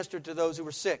 He ministered to those who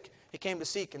were sick. He came to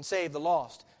seek and save the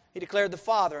lost. He declared the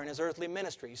Father in his earthly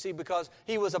ministry. You see, because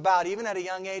he was about, even at a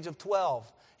young age of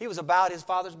 12, he was about his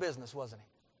Father's business, wasn't he?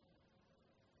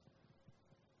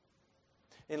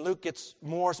 And Luke gets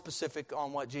more specific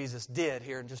on what Jesus did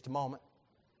here in just a moment.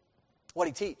 What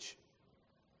did he teach?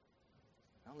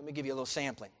 Well, let me give you a little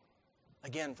sampling.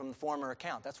 Again, from the former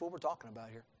account. That's what we're talking about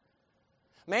here.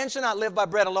 Man shall not live by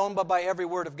bread alone, but by every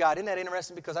word of God. Isn't that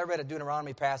interesting? Because I read a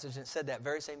Deuteronomy passage and it said that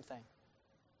very same thing.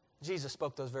 Jesus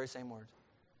spoke those very same words.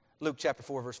 Luke chapter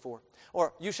 4, verse 4.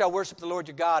 Or, you shall worship the Lord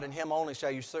your God, and him only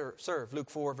shall you serve. Luke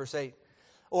 4, verse 8.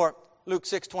 Or, Luke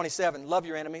 6, 27. Love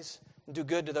your enemies and do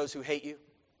good to those who hate you.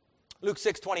 Luke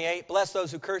 6:28, bless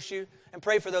those who curse you, and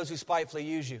pray for those who spitefully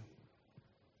use you.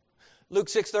 Luke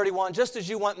 6:31, just as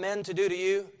you want men to do to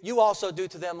you, you also do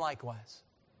to them likewise.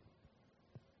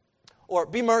 Or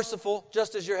be merciful,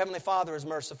 just as your heavenly Father is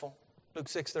merciful. Luke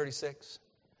 6:36.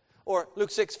 Or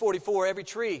Luke 6:44, every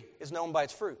tree is known by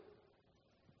its fruit.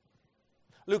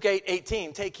 Luke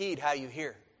 8:18, take heed how you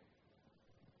hear.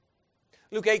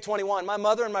 Luke 8:21, my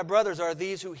mother and my brothers are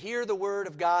these who hear the word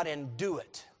of God and do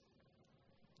it.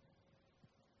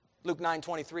 Luke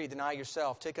 9:23, deny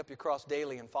yourself, take up your cross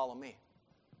daily and follow me.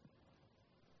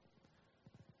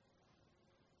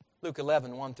 Luke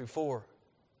 11, 1 through 4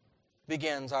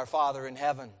 begins our Father in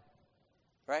heaven,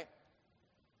 right?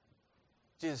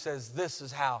 Jesus says this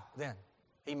is how then.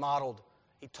 He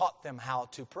taught them how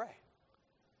to pray.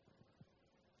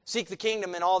 Seek the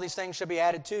kingdom and all these things shall be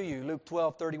added to you, Luke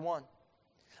 12:31.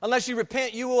 Unless you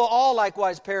repent, you will all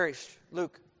likewise perish,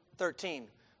 Luke 13,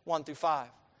 1 through 5.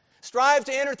 Strive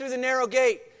to enter through the narrow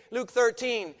gate, Luke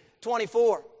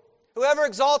 13:24. Whoever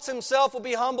exalts himself will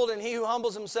be humbled, and he who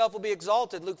humbles himself will be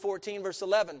exalted, Luke 14, verse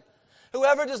 11.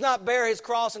 Whoever does not bear his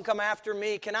cross and come after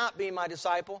me cannot be my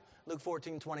disciple, Luke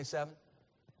 14:27.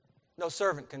 No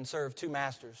servant can serve two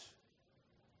masters,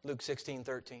 Luke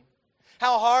 16:13.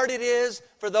 How hard it is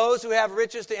for those who have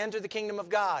riches to enter the kingdom of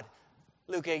God,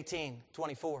 Luke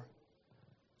 18:24.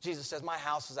 Jesus says, my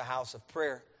house is a house of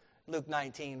prayer, Luke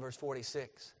 19, verse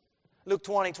 46. Luke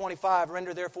 20:25,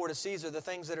 render therefore to Caesar the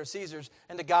things that are Caesar's,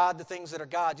 and to God the things that are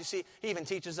God's. You see, he even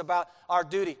teaches about our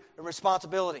duty and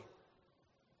responsibility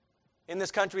in this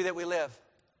country that we live,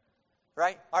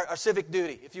 right? Our civic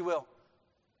duty, if you will.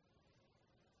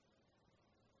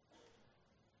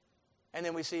 And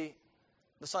then we see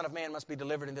the Son of Man must be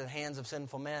delivered into the hands of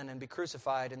sinful men and be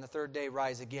crucified, and the third day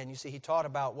rise again. You see, he taught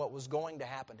about what was going to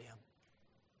happen to him.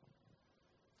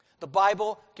 The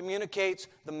Bible communicates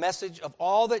the message of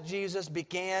all that Jesus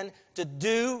began to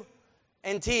do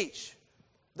and teach.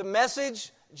 The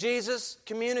message Jesus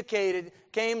communicated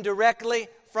came directly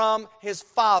from his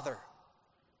Father.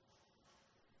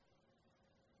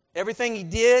 Everything he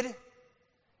did,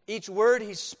 each word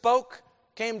he spoke,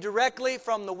 came directly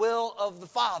from the will of the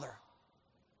Father.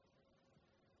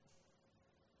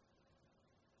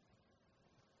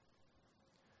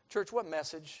 Church, what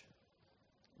message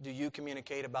do you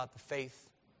communicate about the faith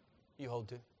you hold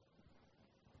to?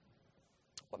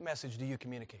 What message do you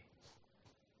communicate?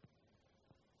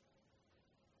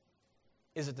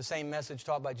 Is it the same message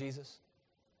taught by Jesus?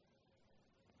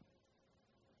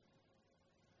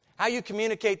 How you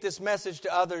communicate this message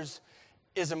to others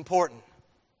is important.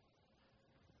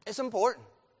 It's important.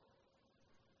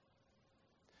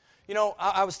 You know,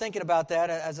 I was thinking about that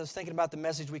as I was thinking about the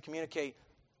message we communicate.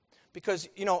 Because,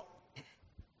 you know,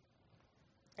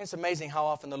 it's amazing how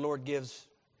often the Lord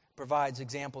provides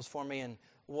examples for me and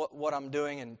what I'm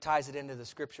doing and ties it into the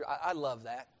Scripture. I love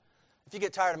that. If you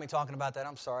get tired of me talking about that,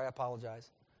 I'm sorry, I apologize.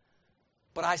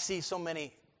 But I see so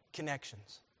many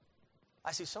connections.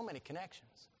 I see so many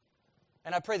connections.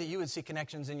 And I pray that you would see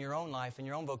connections in your own life, in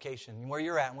your own vocation, where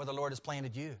you're at and where the Lord has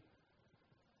planted you.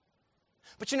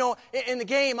 But you know, in the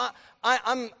game,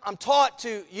 I'm taught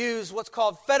to use what's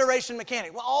called federation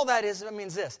mechanics. Well, all that is, it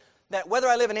means this, that whether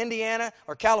I live in Indiana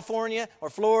or California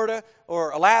or Florida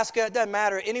or Alaska, it doesn't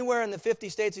matter, anywhere in the 50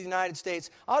 states of the United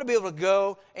States, I ought to be able to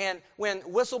go and when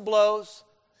whistle blows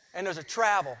and there's a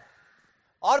travel,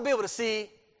 I ought to be able to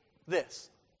see this.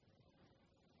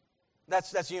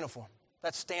 That's uniform.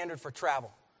 That's standard for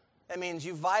travel. That means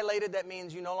you violated, that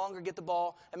means you no longer get the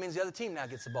ball, that means the other team now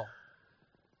gets the ball.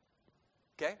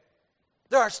 Okay?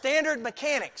 There are standard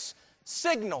mechanics,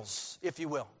 signals, if you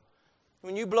will.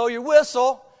 When you blow your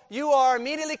whistle, you are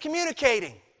immediately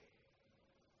communicating.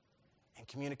 And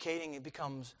communicating, it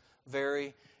becomes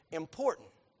very important.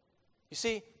 You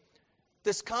see,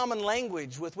 this common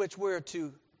language with which we're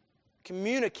to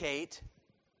communicate,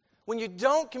 when you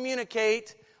don't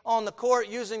communicate on the court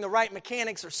using the right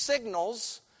mechanics or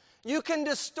signals, you can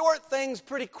distort things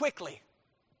pretty quickly.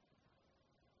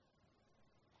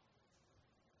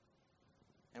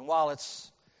 And while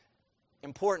it's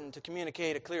important to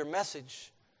communicate a clear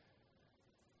message,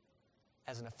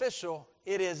 as an official,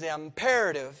 it is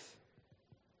imperative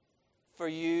for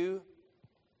you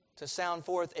to sound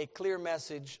forth a clear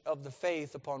message of the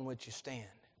faith upon which you stand.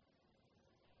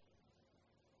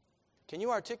 Can you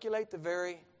articulate the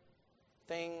very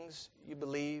things you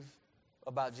believe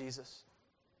about Jesus?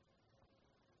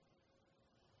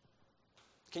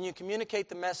 Can you communicate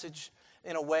the message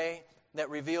in a way that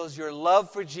reveals your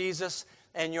love for Jesus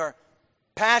and your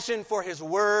passion for His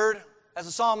Word? As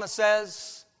the psalmist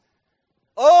says,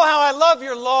 "Oh, how I love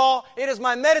your law. It is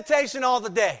my meditation all the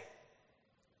day."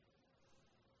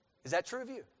 Is that true of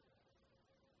you?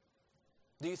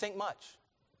 Do you think much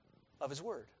of His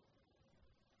Word?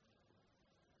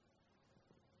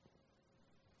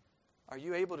 Are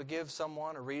you able to give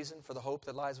someone a reason for the hope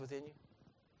that lies within you?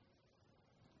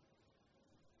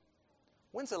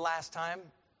 When's the last time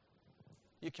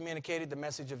you communicated the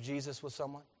message of Jesus with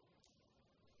someone?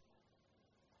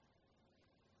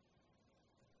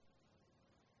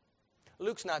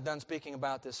 Luke's not done speaking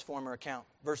about this former account.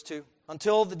 Verse 2,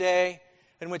 until the day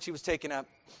in which He was taken up.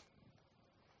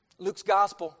 Luke's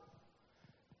gospel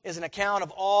is an account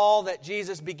of all that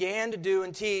Jesus began to do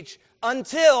and teach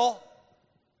until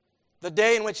the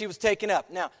day in which He was taken up.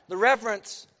 Now, the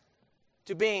reference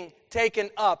to being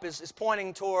taken up is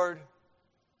pointing toward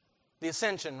the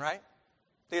ascension, right?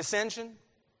 The ascension.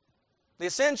 The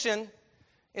ascension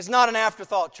is not an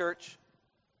afterthought, church.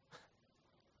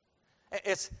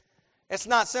 It's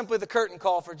not simply the curtain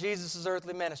call for Jesus'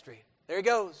 earthly ministry. There He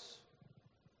goes.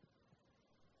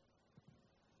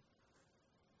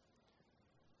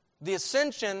 The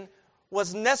ascension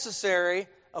was necessary,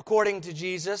 according to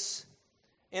Jesus,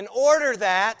 in order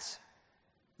that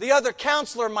the other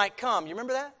counselor might come. You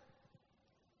remember that?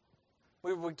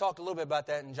 We talked a little bit about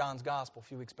that in John's Gospel a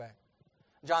few weeks back.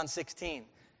 John 16,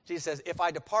 Jesus says, "If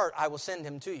I depart, I will send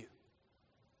Him to you."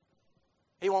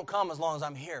 He won't come as long as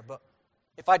I'm here, but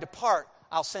if I depart,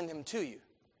 I'll send Him to you.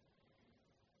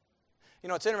 You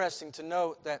know, it's interesting to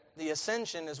note that the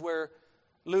ascension is where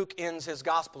Luke ends his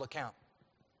gospel account.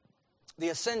 The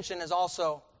ascension is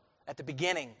also at the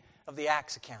beginning of the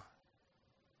Acts account.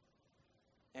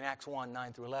 In Acts 1,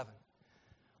 9 through 11.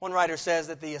 One writer says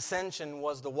that the ascension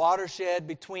was the watershed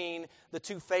between the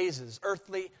two phases,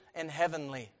 earthly and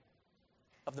heavenly,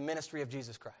 of the ministry of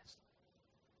Jesus Christ.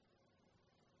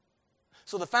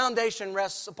 So the foundation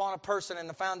rests upon a person, and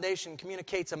the foundation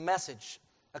communicates a message,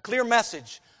 a clear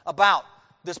message about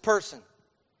this person.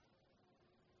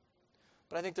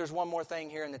 But I think there's one more thing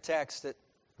here in the text that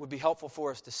would be helpful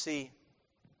for us to see.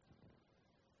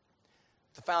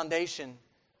 The foundation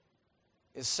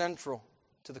is central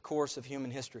to the course of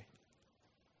human history.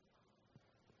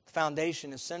 The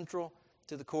foundation is central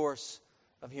to the course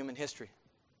of human history.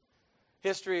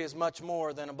 History is much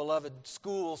more than a beloved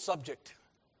school subject.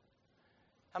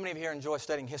 How many of you here enjoy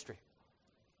studying history?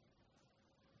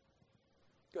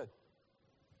 Good.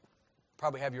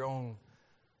 probably have your own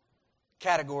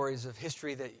categories of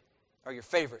history that are your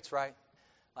favorites, right?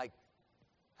 Like,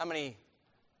 how many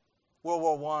World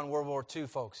War I, World War II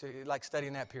folks you like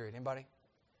studying that period? Anybody?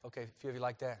 Okay, a few of you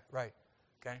like that, right?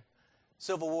 Okay.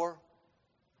 Civil War,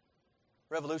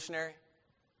 Revolutionary.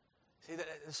 See,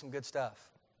 there's some good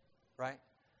stuff, right?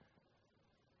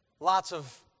 Lots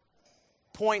of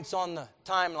points on the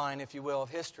timeline, if you will,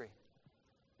 of history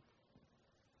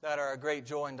that are a great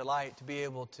joy and delight to be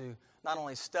able to not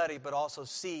only study but also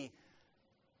see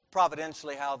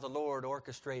providentially how the Lord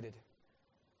orchestrated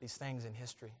these things in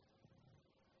history.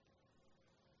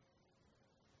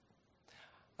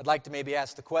 I'd like to maybe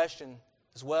ask the question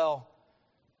as well,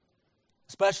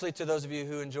 especially to those of you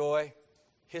who enjoy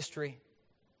history.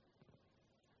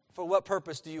 For what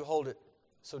purpose do you hold it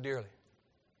so dearly?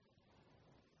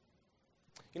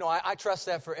 You know, I trust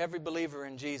that for every believer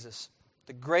in Jesus,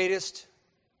 the greatest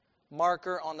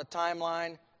marker on the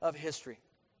timeline of history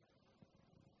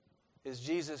is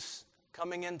Jesus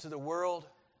coming into the world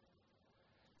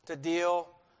to deal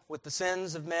with the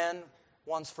sins of men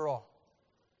once for all.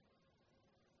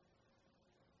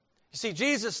 You see,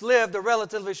 Jesus lived a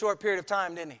relatively short period of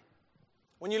time, didn't he?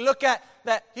 When you look at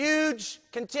that huge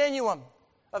continuum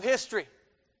of history,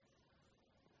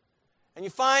 and you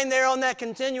find there on that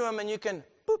continuum, and you can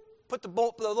put the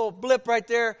little blip right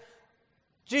there,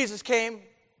 Jesus came,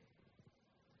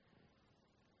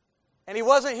 and he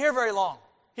wasn't here very long.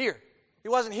 He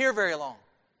wasn't here very long.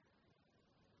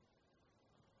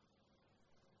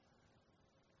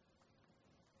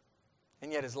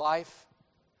 And yet his life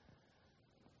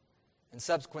and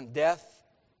subsequent death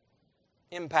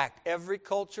impact every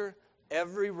culture,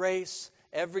 every race,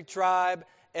 every tribe,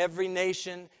 every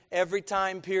nation, every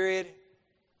time period.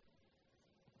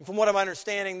 And from what I'm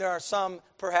understanding, there are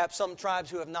perhaps some tribes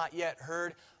who have not yet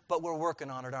heard, but we're working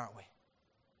on it, aren't we?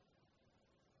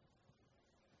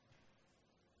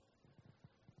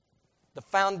 The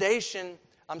foundation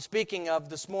I'm speaking of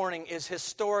this morning is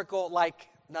historical like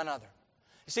none other.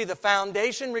 You see, the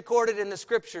foundation recorded in the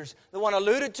Scriptures, the one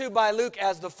alluded to by Luke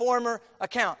as the former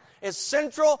account, is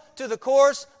central to the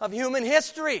course of human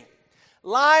history.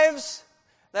 Lives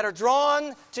that are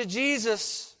drawn to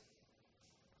Jesus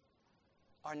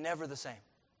are never the same.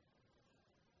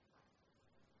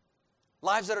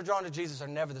 Lives that are drawn to Jesus are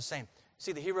never the same.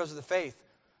 See, the heroes of the faith,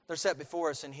 they're set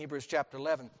before us in Hebrews chapter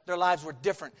 11. Their lives were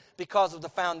different because of the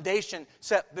foundation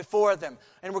set before them.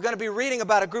 And we're going to be reading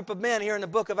about a group of men here in the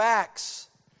book of Acts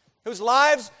whose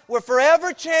lives were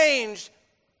forever changed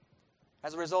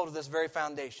as a result of this very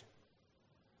foundation.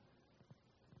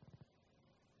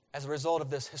 As a result of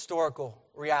this historical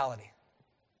reality.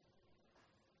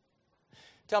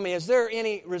 Tell me, is there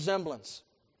any resemblance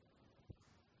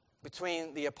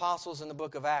between the apostles in the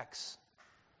book of Acts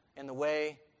and the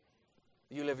way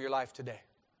you live your life today?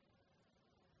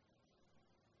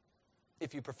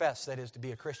 If you profess, that is, to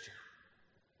be a Christian.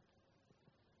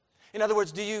 In other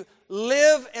words, do you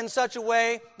live in such a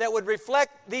way that would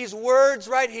reflect these words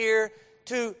right here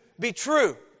to be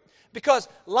true? Because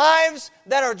lives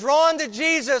that are drawn to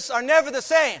Jesus are never the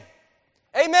same.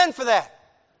 Amen for that.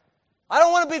 I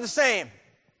don't want to be the same.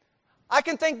 I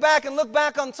can think back and look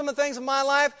back on some of the things in my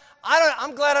life.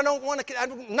 I'm glad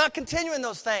I'm not continuing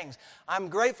those things. I'm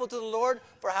grateful to the Lord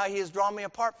for how He has drawn me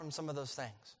apart from some of those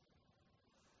things.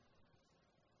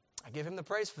 I give Him the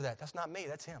praise for that. That's not me,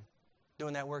 that's Him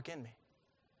doing that work in me.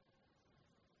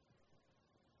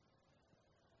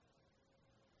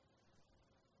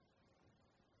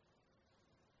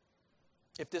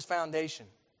 If this foundation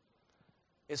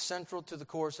is central to the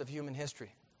course of human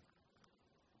history,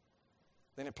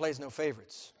 then it plays no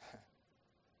favorites.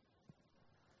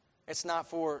 It's not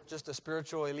for just a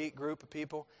spiritual elite group of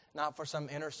people, not for some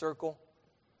inner circle,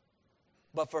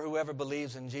 but for whoever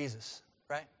believes in Jesus,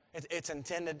 right? It's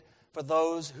intended for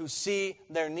those who see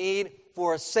their need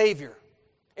for a Savior.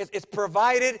 It's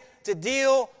provided to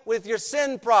deal with your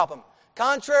sin problem.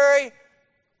 Contrary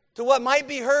to what might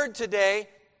be heard today,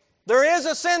 there is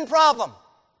a sin problem.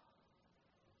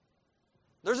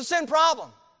 There's a sin problem.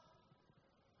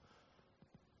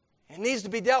 It needs to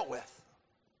be dealt with.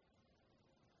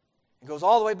 It goes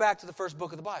all the way back to the first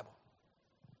book of the Bible.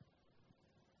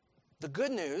 The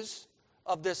good news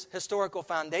of this historical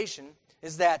foundation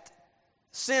is that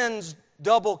sin's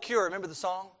double cure. Remember the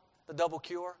song? The double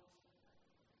cure?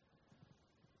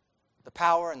 The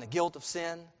power and the guilt of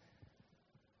sin.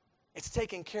 It's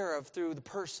taken care of through the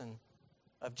person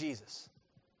of Jesus.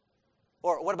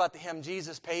 Or what about the hymn,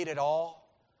 Jesus paid it all?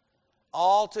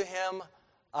 All to Him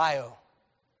I owe.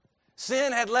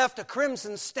 Sin had left a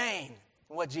crimson stain.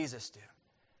 And what did Jesus do?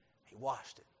 He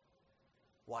washed it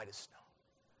white as snow.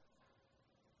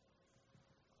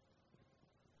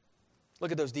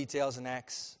 Look at those details in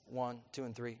Acts 1, 2,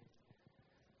 and 3.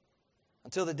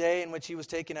 Until the day in which he was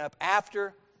taken up,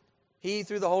 after he,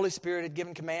 through the Holy Spirit, had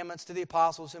given commandments to the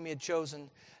apostles whom he had chosen,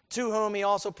 to whom he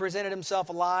also presented himself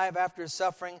alive after his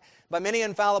suffering by many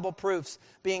infallible proofs,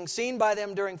 being seen by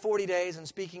them during 40 days and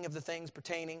speaking of the things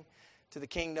pertaining to the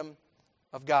kingdom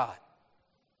of God.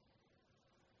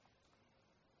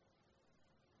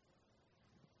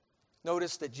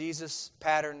 Notice that Jesus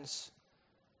patterns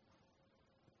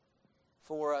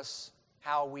for us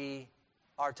how we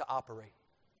are to operate.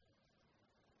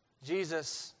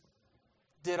 Jesus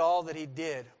did all that he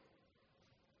did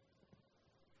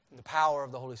in the power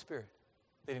of the Holy Spirit.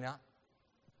 Did he not?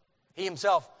 He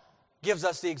himself gives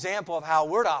us the example of how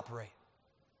we're to operate.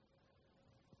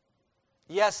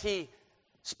 Yes, he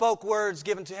spoke words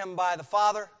given to him by the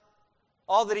Father.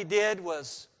 All that he did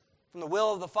was from the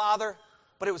will of the Father,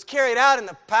 but it was carried out in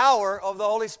the power of the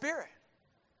Holy Spirit.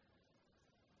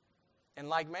 In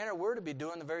like manner, we're to be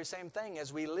doing the very same thing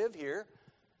as we live here.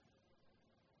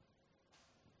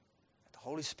 The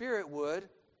Holy Spirit would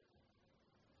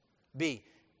be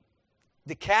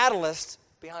the catalyst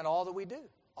behind all that we do,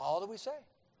 all that we say.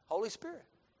 Holy Spirit.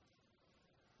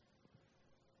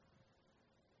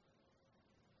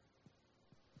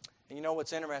 And you know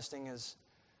what's interesting is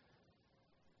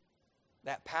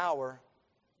that power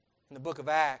in the book of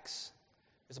Acts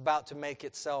is about to make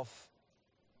itself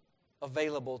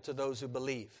available to those who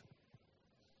believe.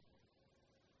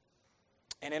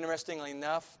 And interestingly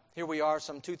enough, here we are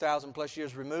some 2,000 plus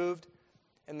years removed,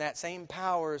 and that same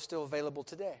power is still available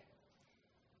today.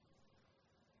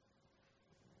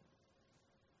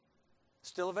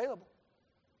 Still available.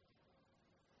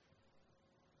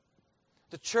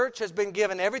 The church has been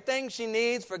given everything she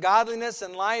needs for godliness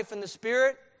and life in the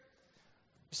Spirit.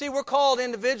 You see, we're called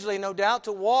individually, no doubt,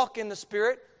 to walk in the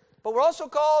Spirit, but we're also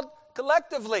called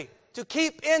collectively to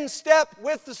keep in step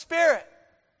with the Spirit.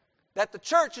 That the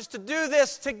church is to do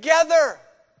this together.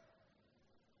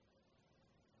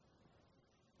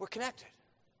 We're connected.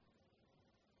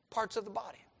 Parts of the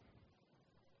body.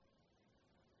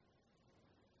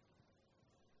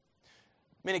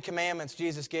 Many commandments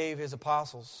Jesus gave his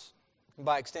apostles, and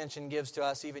by extension gives to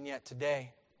us even yet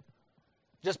today.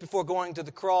 Just before going to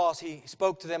the cross, he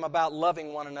spoke to them about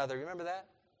loving one another. You remember that?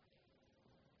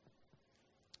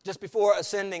 Just before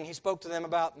ascending, he spoke to them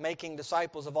about making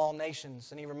disciples of all nations,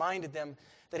 and he reminded them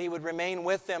that he would remain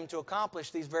with them to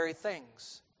accomplish these very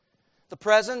things. The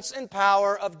presence and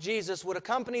power of Jesus would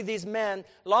accompany these men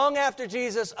long after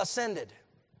Jesus ascended.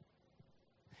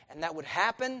 And that would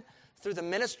happen through the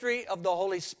ministry of the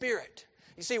Holy Spirit.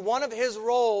 You see, one of his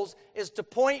roles is to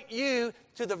point you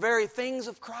to the very things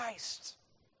of Christ.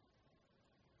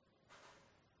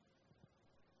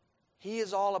 He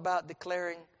is all about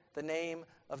declaring the name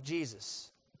of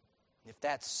Jesus. If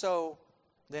that's so,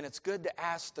 then it's good to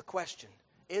ask the question,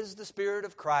 is the Spirit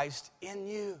of Christ in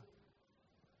you?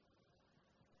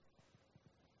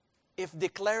 If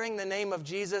declaring the name of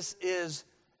Jesus is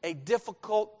a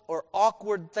difficult or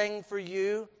awkward thing for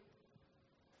you,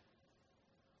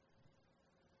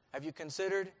 have you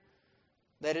considered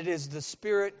that it is the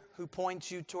Spirit who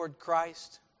points you toward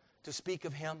Christ to speak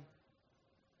of Him?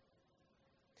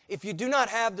 If you do not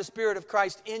have the Spirit of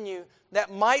Christ in you, that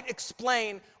might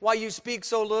explain why you speak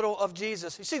so little of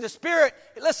Jesus. You see, the Spirit,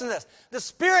 listen to this, the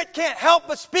Spirit can't help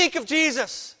but speak of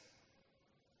Jesus.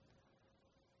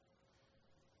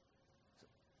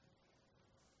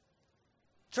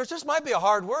 Church, this might be a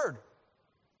hard word.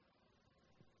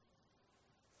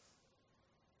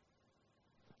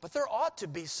 But there ought to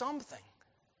be something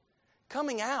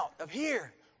coming out of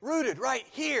here, rooted right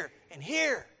here and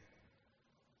here.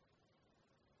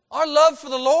 Our love for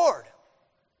the Lord.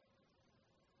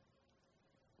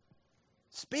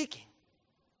 Speaking.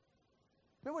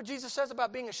 Remember what Jesus says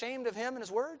about being ashamed of Him and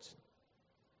His words?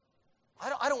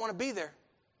 I don't want to be there.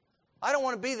 I don't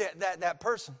want to be that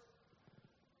person.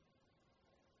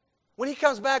 When He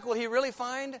comes back, will He really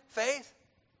find faith?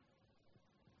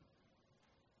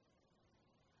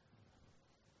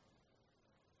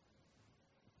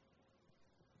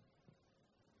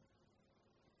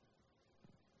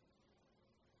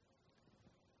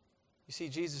 You see,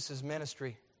 Jesus'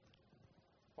 ministry,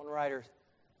 one writer,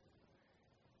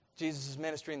 Jesus'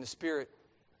 ministry in the Spirit's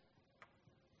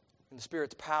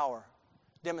power,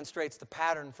 demonstrates the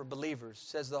pattern for believers. It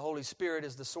says the Holy Spirit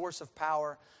is the source of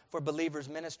power for believers'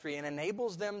 ministry and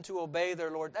enables them to obey their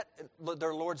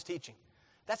Lord's teaching.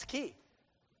 That's key,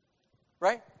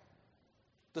 right?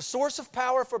 The source of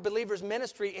power for believers'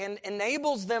 ministry and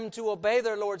enables them to obey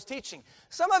their Lord's teaching.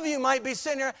 Some of you might be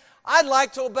sitting here, I'd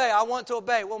like to obey, I want to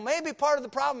obey. Well, maybe part of the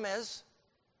problem is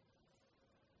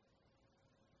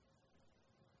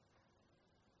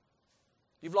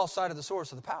You've lost sight of the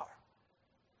source of the power.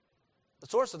 The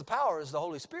source of the power is the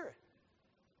Holy Spirit.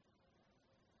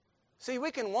 See,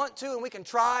 we can want to, and we can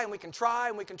try, and we can try,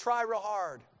 and we can try real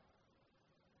hard.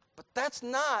 But that's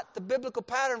not the biblical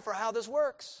pattern for how this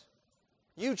works.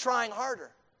 You trying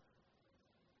harder.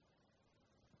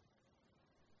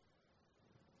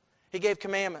 He gave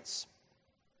commandments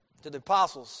to the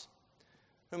apostles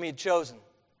whom He had chosen,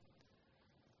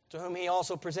 to whom He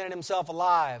also presented Himself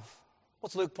alive.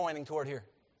 What's Luke pointing toward here?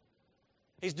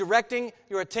 He's directing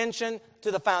your attention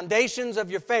to the foundations of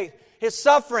your faith. His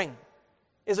suffering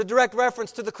is a direct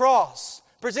reference to the cross.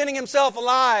 Presenting Himself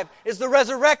alive is the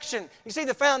resurrection. You see,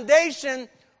 the foundation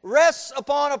rests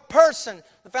upon a person.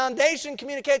 The foundation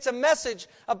communicates a message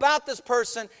about this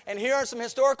person, and here are some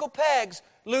historical pegs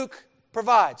Luke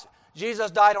provides.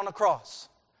 Jesus died on a cross.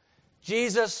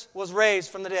 Jesus was raised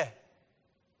from the dead.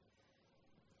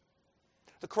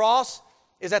 The cross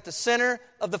is at the center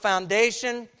of the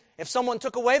foundation. If someone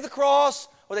took away the cross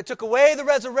or they took away the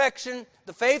resurrection,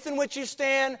 the faith in which you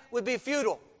stand would be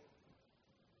futile.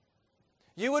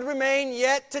 You would remain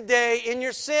yet today in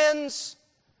your sins,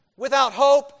 without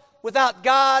hope, without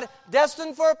God,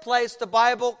 destined for a place the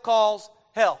Bible calls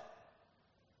hell.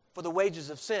 For the wages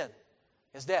of sin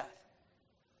is death.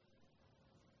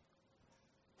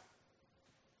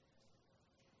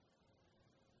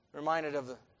 Reminded of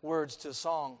the words to a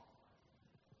song.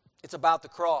 It's about the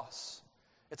cross.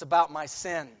 It's about my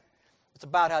sin. It's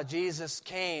about how Jesus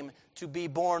came to be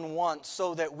born once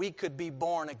so that we could be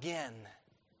born again.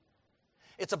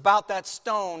 It's about that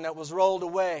stone that was rolled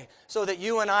away so that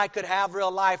you and I could have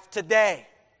real life today.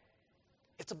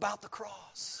 It's about the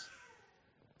cross.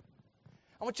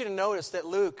 I want you to notice that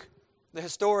Luke, the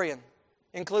historian,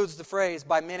 includes the phrase,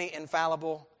 by many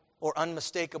infallible or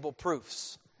unmistakable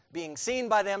proofs, being seen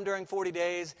by them during 40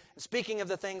 days, and speaking of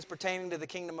the things pertaining to the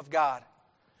kingdom of God.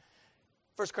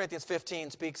 1 Corinthians 15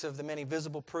 speaks of the many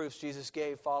visible proofs Jesus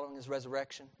gave following His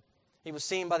resurrection. He was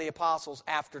seen by the apostles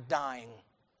after dying.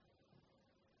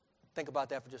 Think about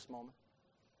that for just a moment.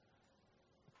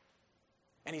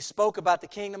 And He spoke about the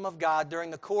kingdom of God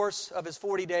during the course of His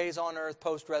 40 days on earth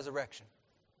post-resurrection.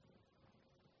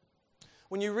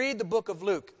 When you read the book of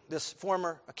Luke, this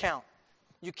former account,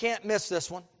 you can't miss this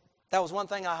one. That was one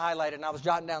thing I highlighted, and I was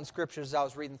jotting down scriptures as I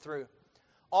was reading through.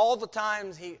 All the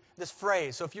times this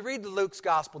phrase. So if you read Luke's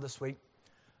gospel this week,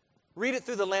 read it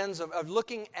through the lens of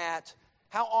looking at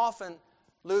how often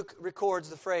Luke records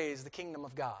the phrase, the kingdom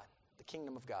of God. The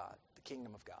kingdom of God. The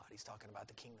kingdom of God. He's talking about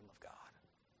the kingdom of God.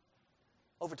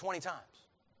 Over 20 times.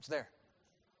 It's there.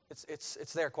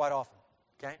 It's there quite often.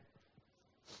 Okay?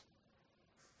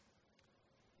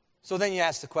 So then you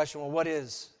ask the question, well, what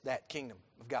is that kingdom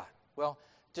of God? Well,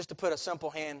 just to put a simple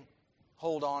hand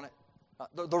hold on it,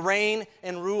 the reign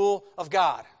and rule of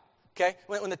God. Okay?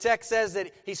 When the text says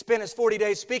that He spent His 40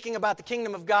 days speaking about the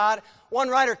kingdom of God, one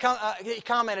writer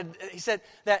commented, he said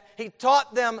that He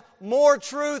taught them more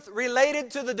truth related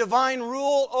to the divine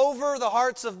rule over the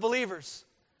hearts of believers.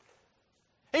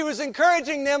 He was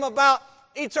encouraging them about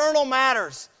eternal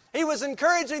matters. He was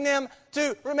encouraging them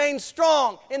to remain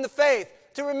strong in the faith,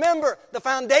 to remember the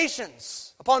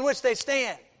foundations upon which they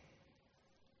stand.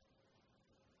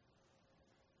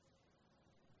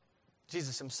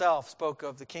 Jesus Himself spoke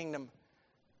of the kingdom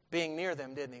being near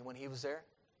them, didn't He, when He was there?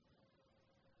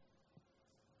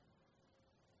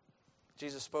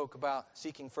 Jesus spoke about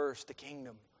seeking first the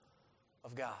kingdom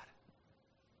of God.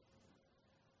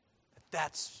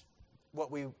 That's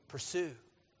what we pursue.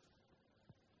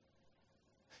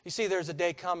 You see, there's a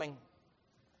day coming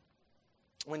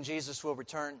when Jesus will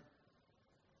return.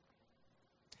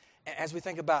 As we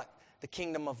think about the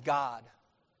kingdom of God,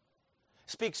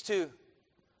 it speaks to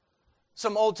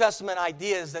some Old Testament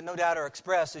ideas that no doubt are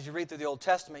expressed as you read through the Old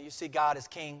Testament. You see God as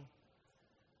king.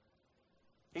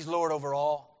 He's Lord over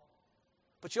all.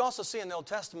 But you also see in the Old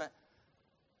Testament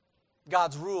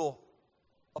God's rule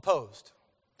opposed,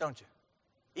 don't you?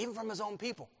 Even from His own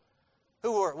people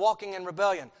who were walking in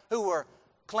rebellion, who were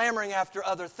clamoring after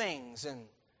other things and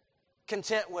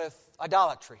content with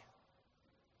idolatry.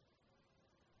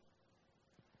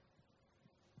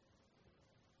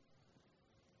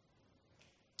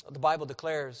 The Bible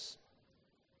declares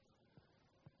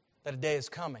that a day is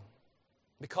coming.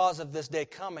 Because of this day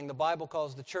coming, the Bible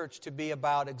calls the church to be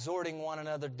about exhorting one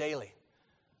another daily.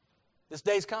 This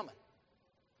day's coming.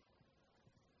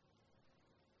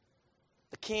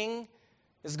 The King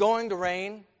is going to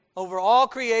reign over all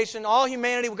creation, all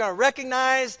humanity. We're going to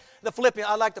recognize the Philippians.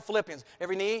 I like the Philippians.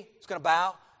 Every knee is going to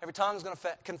bow. Every tongue is going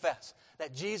to confess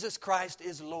that Jesus Christ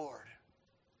is Lord.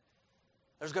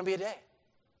 There's going to be a day.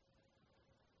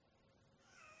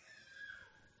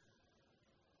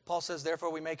 Paul says,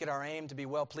 therefore we make it our aim to be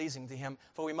well-pleasing to Him,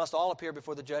 for we must all appear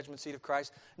before the judgment seat of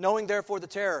Christ. Knowing therefore the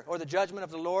terror or the judgment of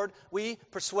the Lord, we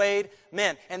persuade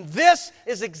men. And this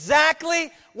is exactly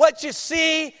what you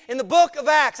see in the book of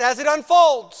Acts as it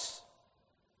unfolds.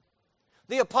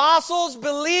 The apostles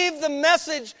believed the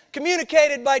message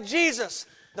communicated by Jesus.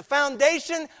 The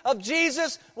foundation of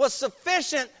Jesus was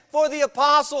sufficient for the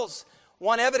apostles.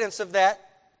 One evidence of that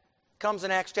comes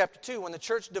in Acts chapter 2 when the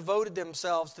church devoted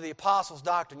themselves to the apostles'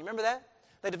 doctrine. You remember that?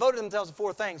 They devoted themselves to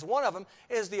 4 things. One of them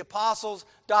is the apostles'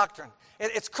 doctrine.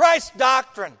 It's Christ's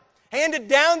doctrine, handed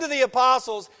down to the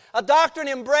apostles, a doctrine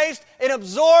embraced and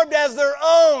absorbed as their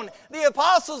own. The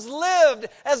apostles lived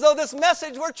as though this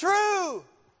message were true.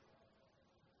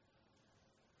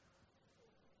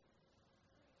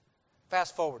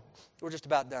 Fast forward. We're just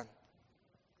about done.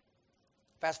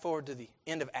 Fast forward to the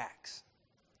end of Acts.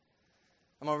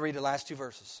 I'm going to read the last 2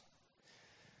 verses.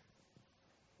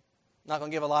 I'm not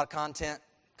going to give a lot of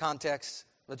context.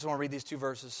 I just want to read these 2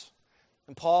 verses.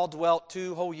 And Paul dwelt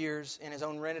 2 whole years in his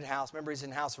own rented house. Remember, he's in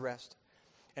house arrest.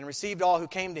 And received all who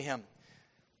came to him,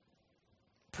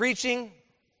 preaching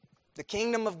the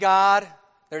kingdom of God.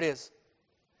 There it is.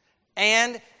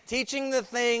 And teaching the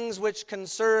things which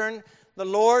concern the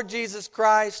Lord Jesus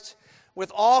Christ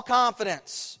with all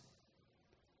confidence,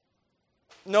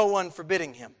 no one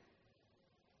forbidding him.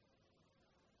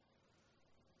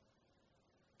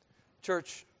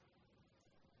 Church,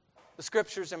 the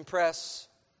Scriptures impress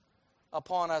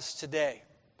upon us today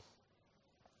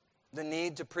the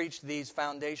need to preach these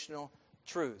foundational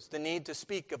truths, the need to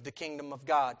speak of the kingdom of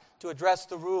God, to address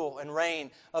the rule and reign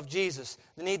of Jesus,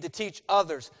 the need to teach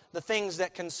others the things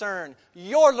that concern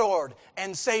your Lord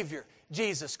and Savior,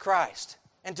 Jesus Christ,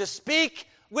 and to speak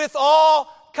with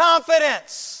all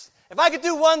confidence. If I could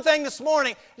do one thing this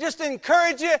morning, just to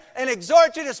encourage you and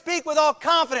exhort you to speak with all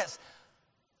confidence.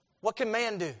 What can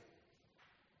man do?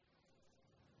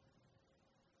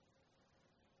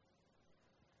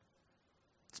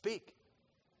 Speak.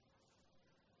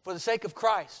 For the sake of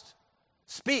Christ,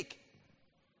 speak.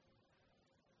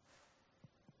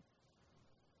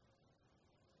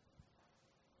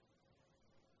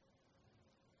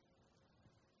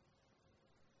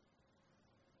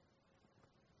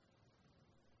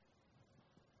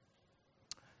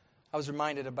 I was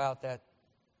reminded about that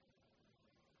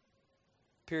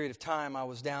period of time I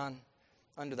was down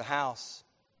under the house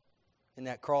in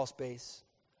that crawl space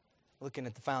looking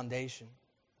at the foundation.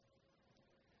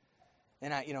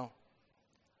 And I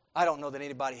don't know that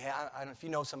anybody I don't know if you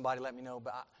know somebody, let me know,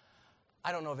 but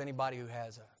I don't know of anybody who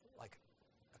has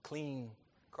a clean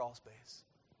crawl space.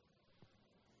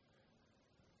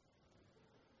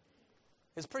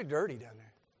 It's pretty dirty down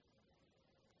there.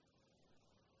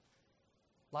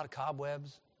 A lot of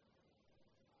cobwebs,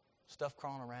 stuff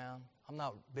crawling around. I'm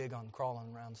not big on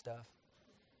crawling around stuff.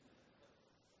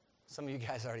 Some of you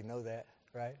guys already know that,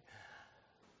 right?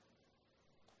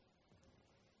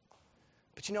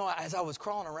 But as I was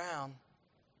crawling around,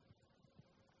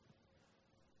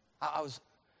 I'm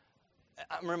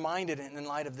reminded in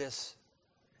light of this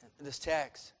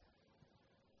text,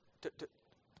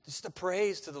 just to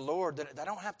praise to the Lord that I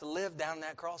don't have to live down in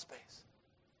that crawl space.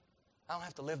 I don't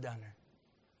have to live down there.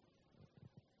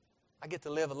 I get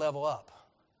to live a level up.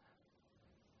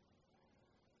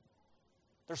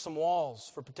 There's some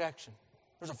walls for protection.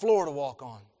 There's a floor to walk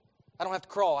on. I don't have to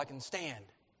crawl. I can stand.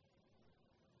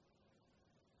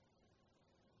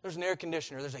 There's an air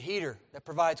conditioner. There's a heater that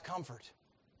provides comfort.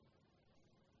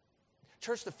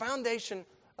 Church, the foundation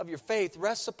of your faith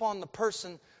rests upon the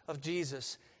person of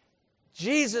Jesus.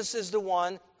 Jesus is the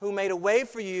one who made a way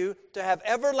for you to have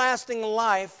everlasting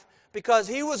life because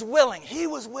He was willing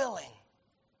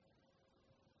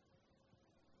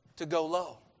to go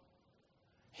low.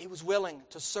 He was willing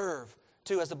to serve,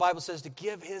 to, as the Bible says, to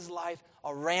give His life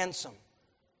a ransom,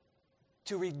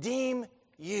 to redeem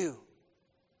you.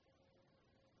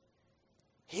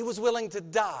 He was willing to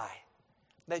die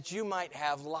that you might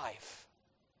have life.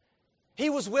 He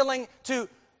was willing to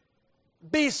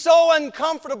be so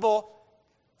uncomfortable,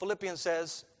 Philippians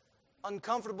says,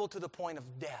 uncomfortable to the point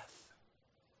of death,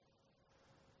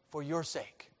 for your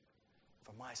sake,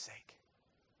 for my sake.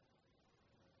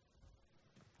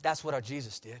 That's what our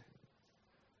Jesus did.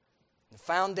 The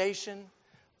foundation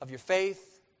of your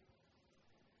faith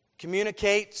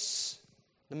communicates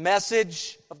the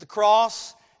message of the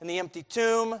cross and the empty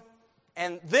tomb.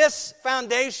 And this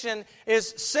foundation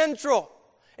is central.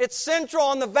 It's central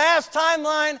on the vast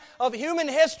timeline of human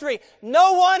history.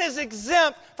 No one is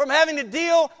exempt from having to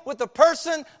deal with the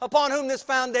person upon whom this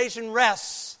foundation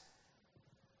rests.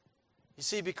 You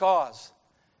see, because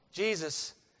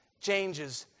Jesus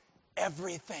changes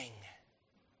everything.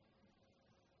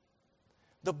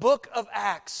 The book of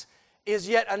Acts is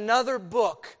yet another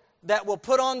book that will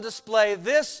put on display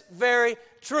this very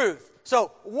truth.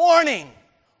 So, warning,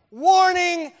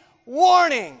 warning,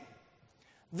 warning.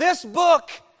 This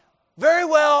book very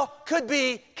well could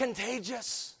be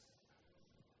contagious.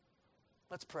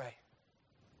 Let's pray.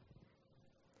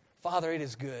 Father, it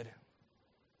is good.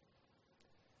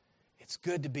 It's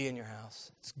good to be in your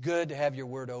house. It's good to have your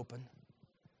word open.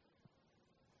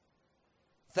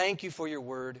 Thank you for your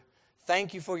word.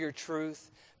 Thank you for your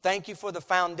truth. Thank you for the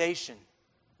foundation.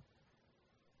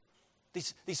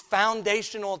 These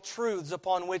foundational truths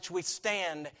upon which we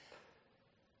stand.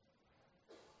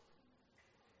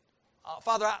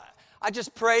 Father, I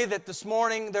just pray that this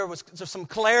morning there was some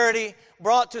clarity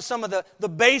brought to some of the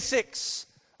basics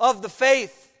of the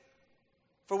faith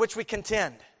for which we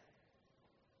contend.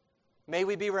 May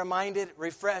we be reminded,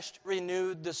 refreshed,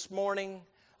 renewed this morning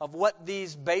of what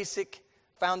these basic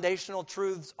foundational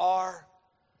truths are.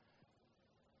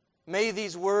 May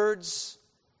these words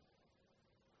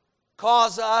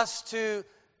cause us to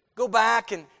go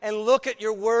back and look at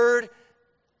your word,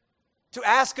 to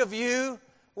ask of you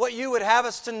what you would have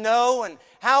us to know and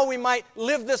how we might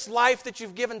live this life that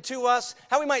you've given to us,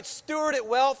 how we might steward it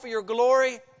well for your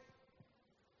glory.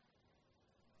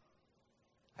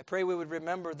 I pray we would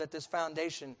remember that this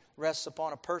foundation rests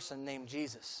upon a person named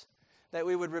Jesus. That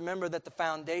we would remember that the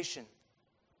foundation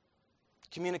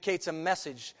communicates a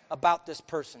message about this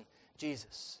person,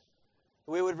 Jesus.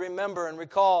 We would remember and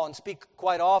recall and speak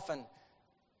quite often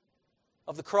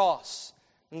of the cross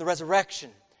and the resurrection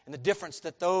and the difference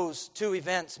that those two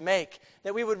events make.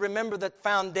 That we would remember that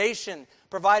foundation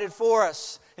provided for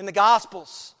us in the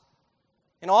Gospels,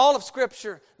 in all of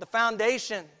Scripture, the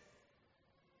foundation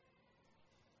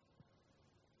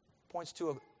points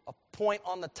to a point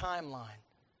on the timeline.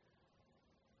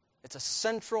 It's a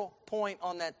central point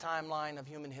on that timeline of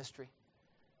human history.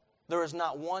 There is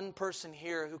not one person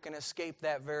here who can escape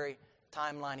that very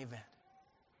timeline event.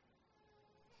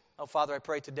 Oh, Father, I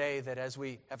pray today that as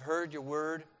we have heard your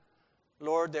word,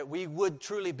 Lord, that we would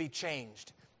truly be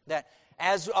changed. That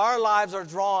as our lives are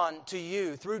drawn to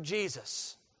you through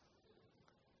Jesus,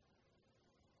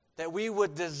 that we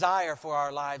would desire for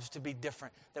our lives to be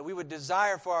different. That we would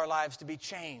desire for our lives to be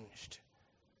changed.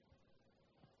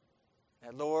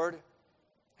 That, Lord,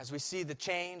 as we see the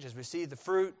change, as we see the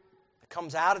fruit that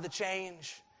comes out of the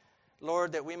change,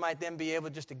 Lord, that we might then be able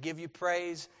just to give you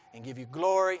praise and give you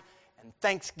glory and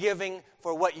thanksgiving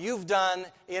for what you've done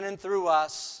in and through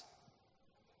us.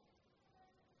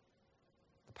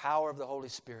 The power of the Holy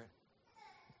Spirit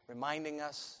reminding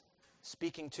us,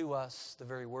 speaking to us the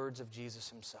very words of Jesus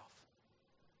himself.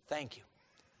 Thank you.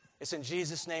 It's in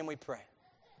Jesus' name we pray.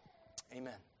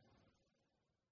 Amen.